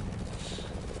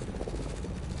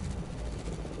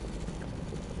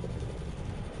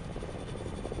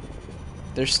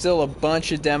 There's still a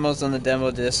bunch of demos on the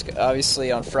demo disc.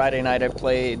 Obviously, on Friday night I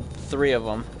played 4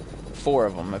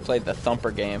 of them. I played the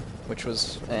Thumper game, which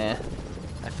was, I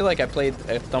feel like I played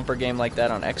a Thumper game like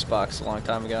that on Xbox a long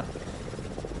time ago.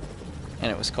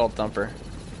 And it was called Thumper.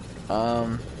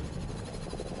 But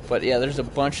yeah, there's a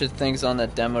bunch of things on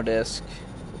that demo disc.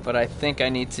 But I think I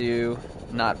need to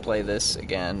not play this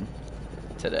again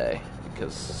today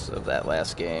because of that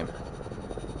last game.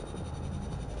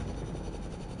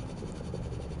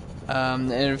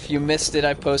 And if you missed it,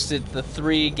 I posted the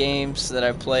 3 games that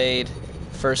I played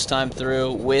first time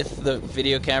through with the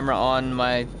video camera on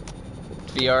my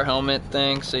VR helmet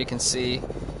thing, so you can see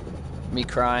me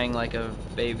crying like a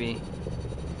baby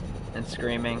and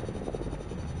screaming.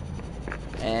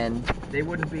 And they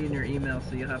wouldn't be in your email,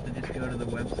 so you'll have to just go to the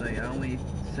website. I only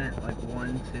sent like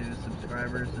 1 to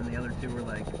subscribers, and the other 2 were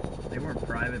like, they weren't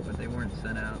private, but they weren't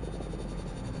sent out,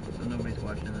 so nobody's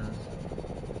watching those.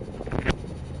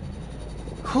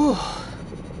 Whew.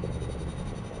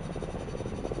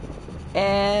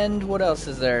 And what else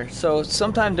is there? So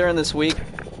sometime during this week,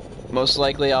 most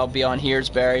likely I'll be on Here's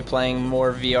Barry playing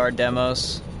more VR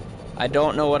demos. I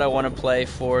don't know what I want to play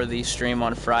for the stream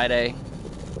on Friday.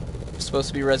 It was supposed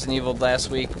to be Resident Evil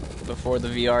last week before the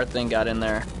VR thing got in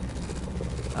there.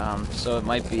 So it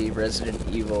might be Resident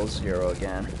Evil 0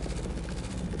 again.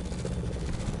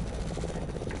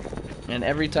 And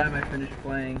every time I finish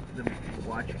playing, the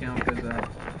watch count goes up.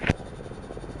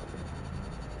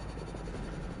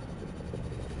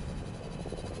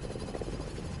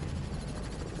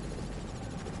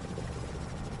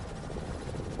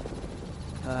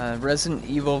 Resident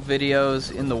Evil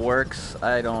videos in the works.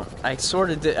 I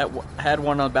sort of had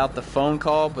one about the phone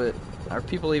call, but are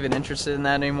people even interested in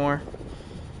that anymore?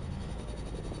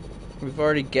 We've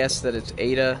already guessed that it's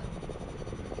Ada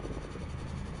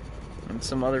and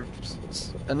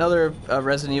another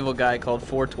Resident Evil guy called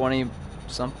 420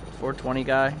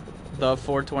 guy, the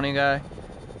 420 guy,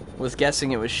 was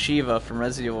guessing it was Shiva from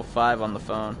Resident Evil 5 on the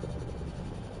phone.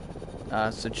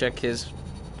 So check his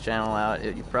channel out.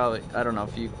 I don't know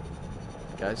if you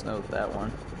guys know that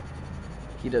one.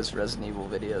 He does Resident Evil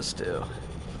videos too.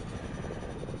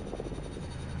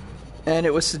 And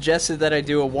it was suggested that I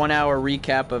do a 1-hour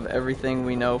recap of everything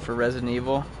we know for Resident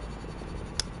Evil.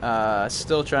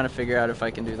 Still trying to figure out if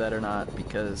I can do that or not,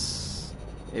 because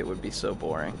it would be so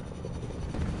boring.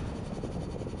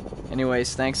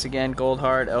 Anyways, thanks again,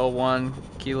 Goldheart, L1,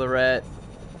 Keelerette,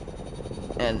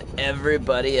 and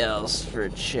everybody else for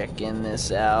checking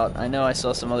this out. I know I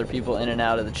saw some other people in and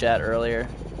out of the chat earlier.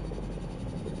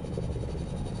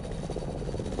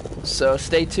 So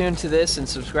stay tuned to this and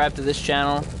subscribe to this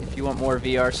channel if you want more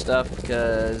VR stuff,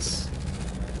 because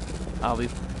I'll be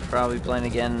probably playing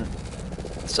again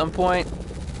at some point.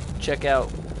 Check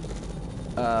out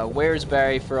Where's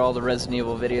Barry for all the Resident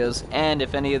Evil videos, and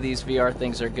if any of these VR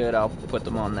things are good, I'll put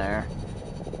them on there.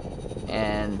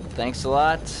 And thanks a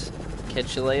lot.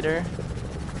 Catch you later.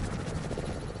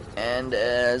 And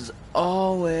as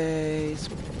always,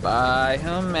 bye,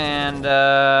 Amanda.